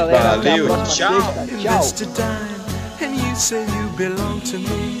 Valeu, galera. Até a Valeu, próxima tchau. sexta. Tchau. And you say you belong to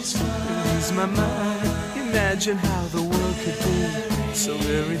me. I lose my mind. Imagine how the world could be so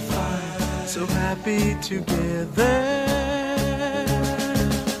very fine, so happy together.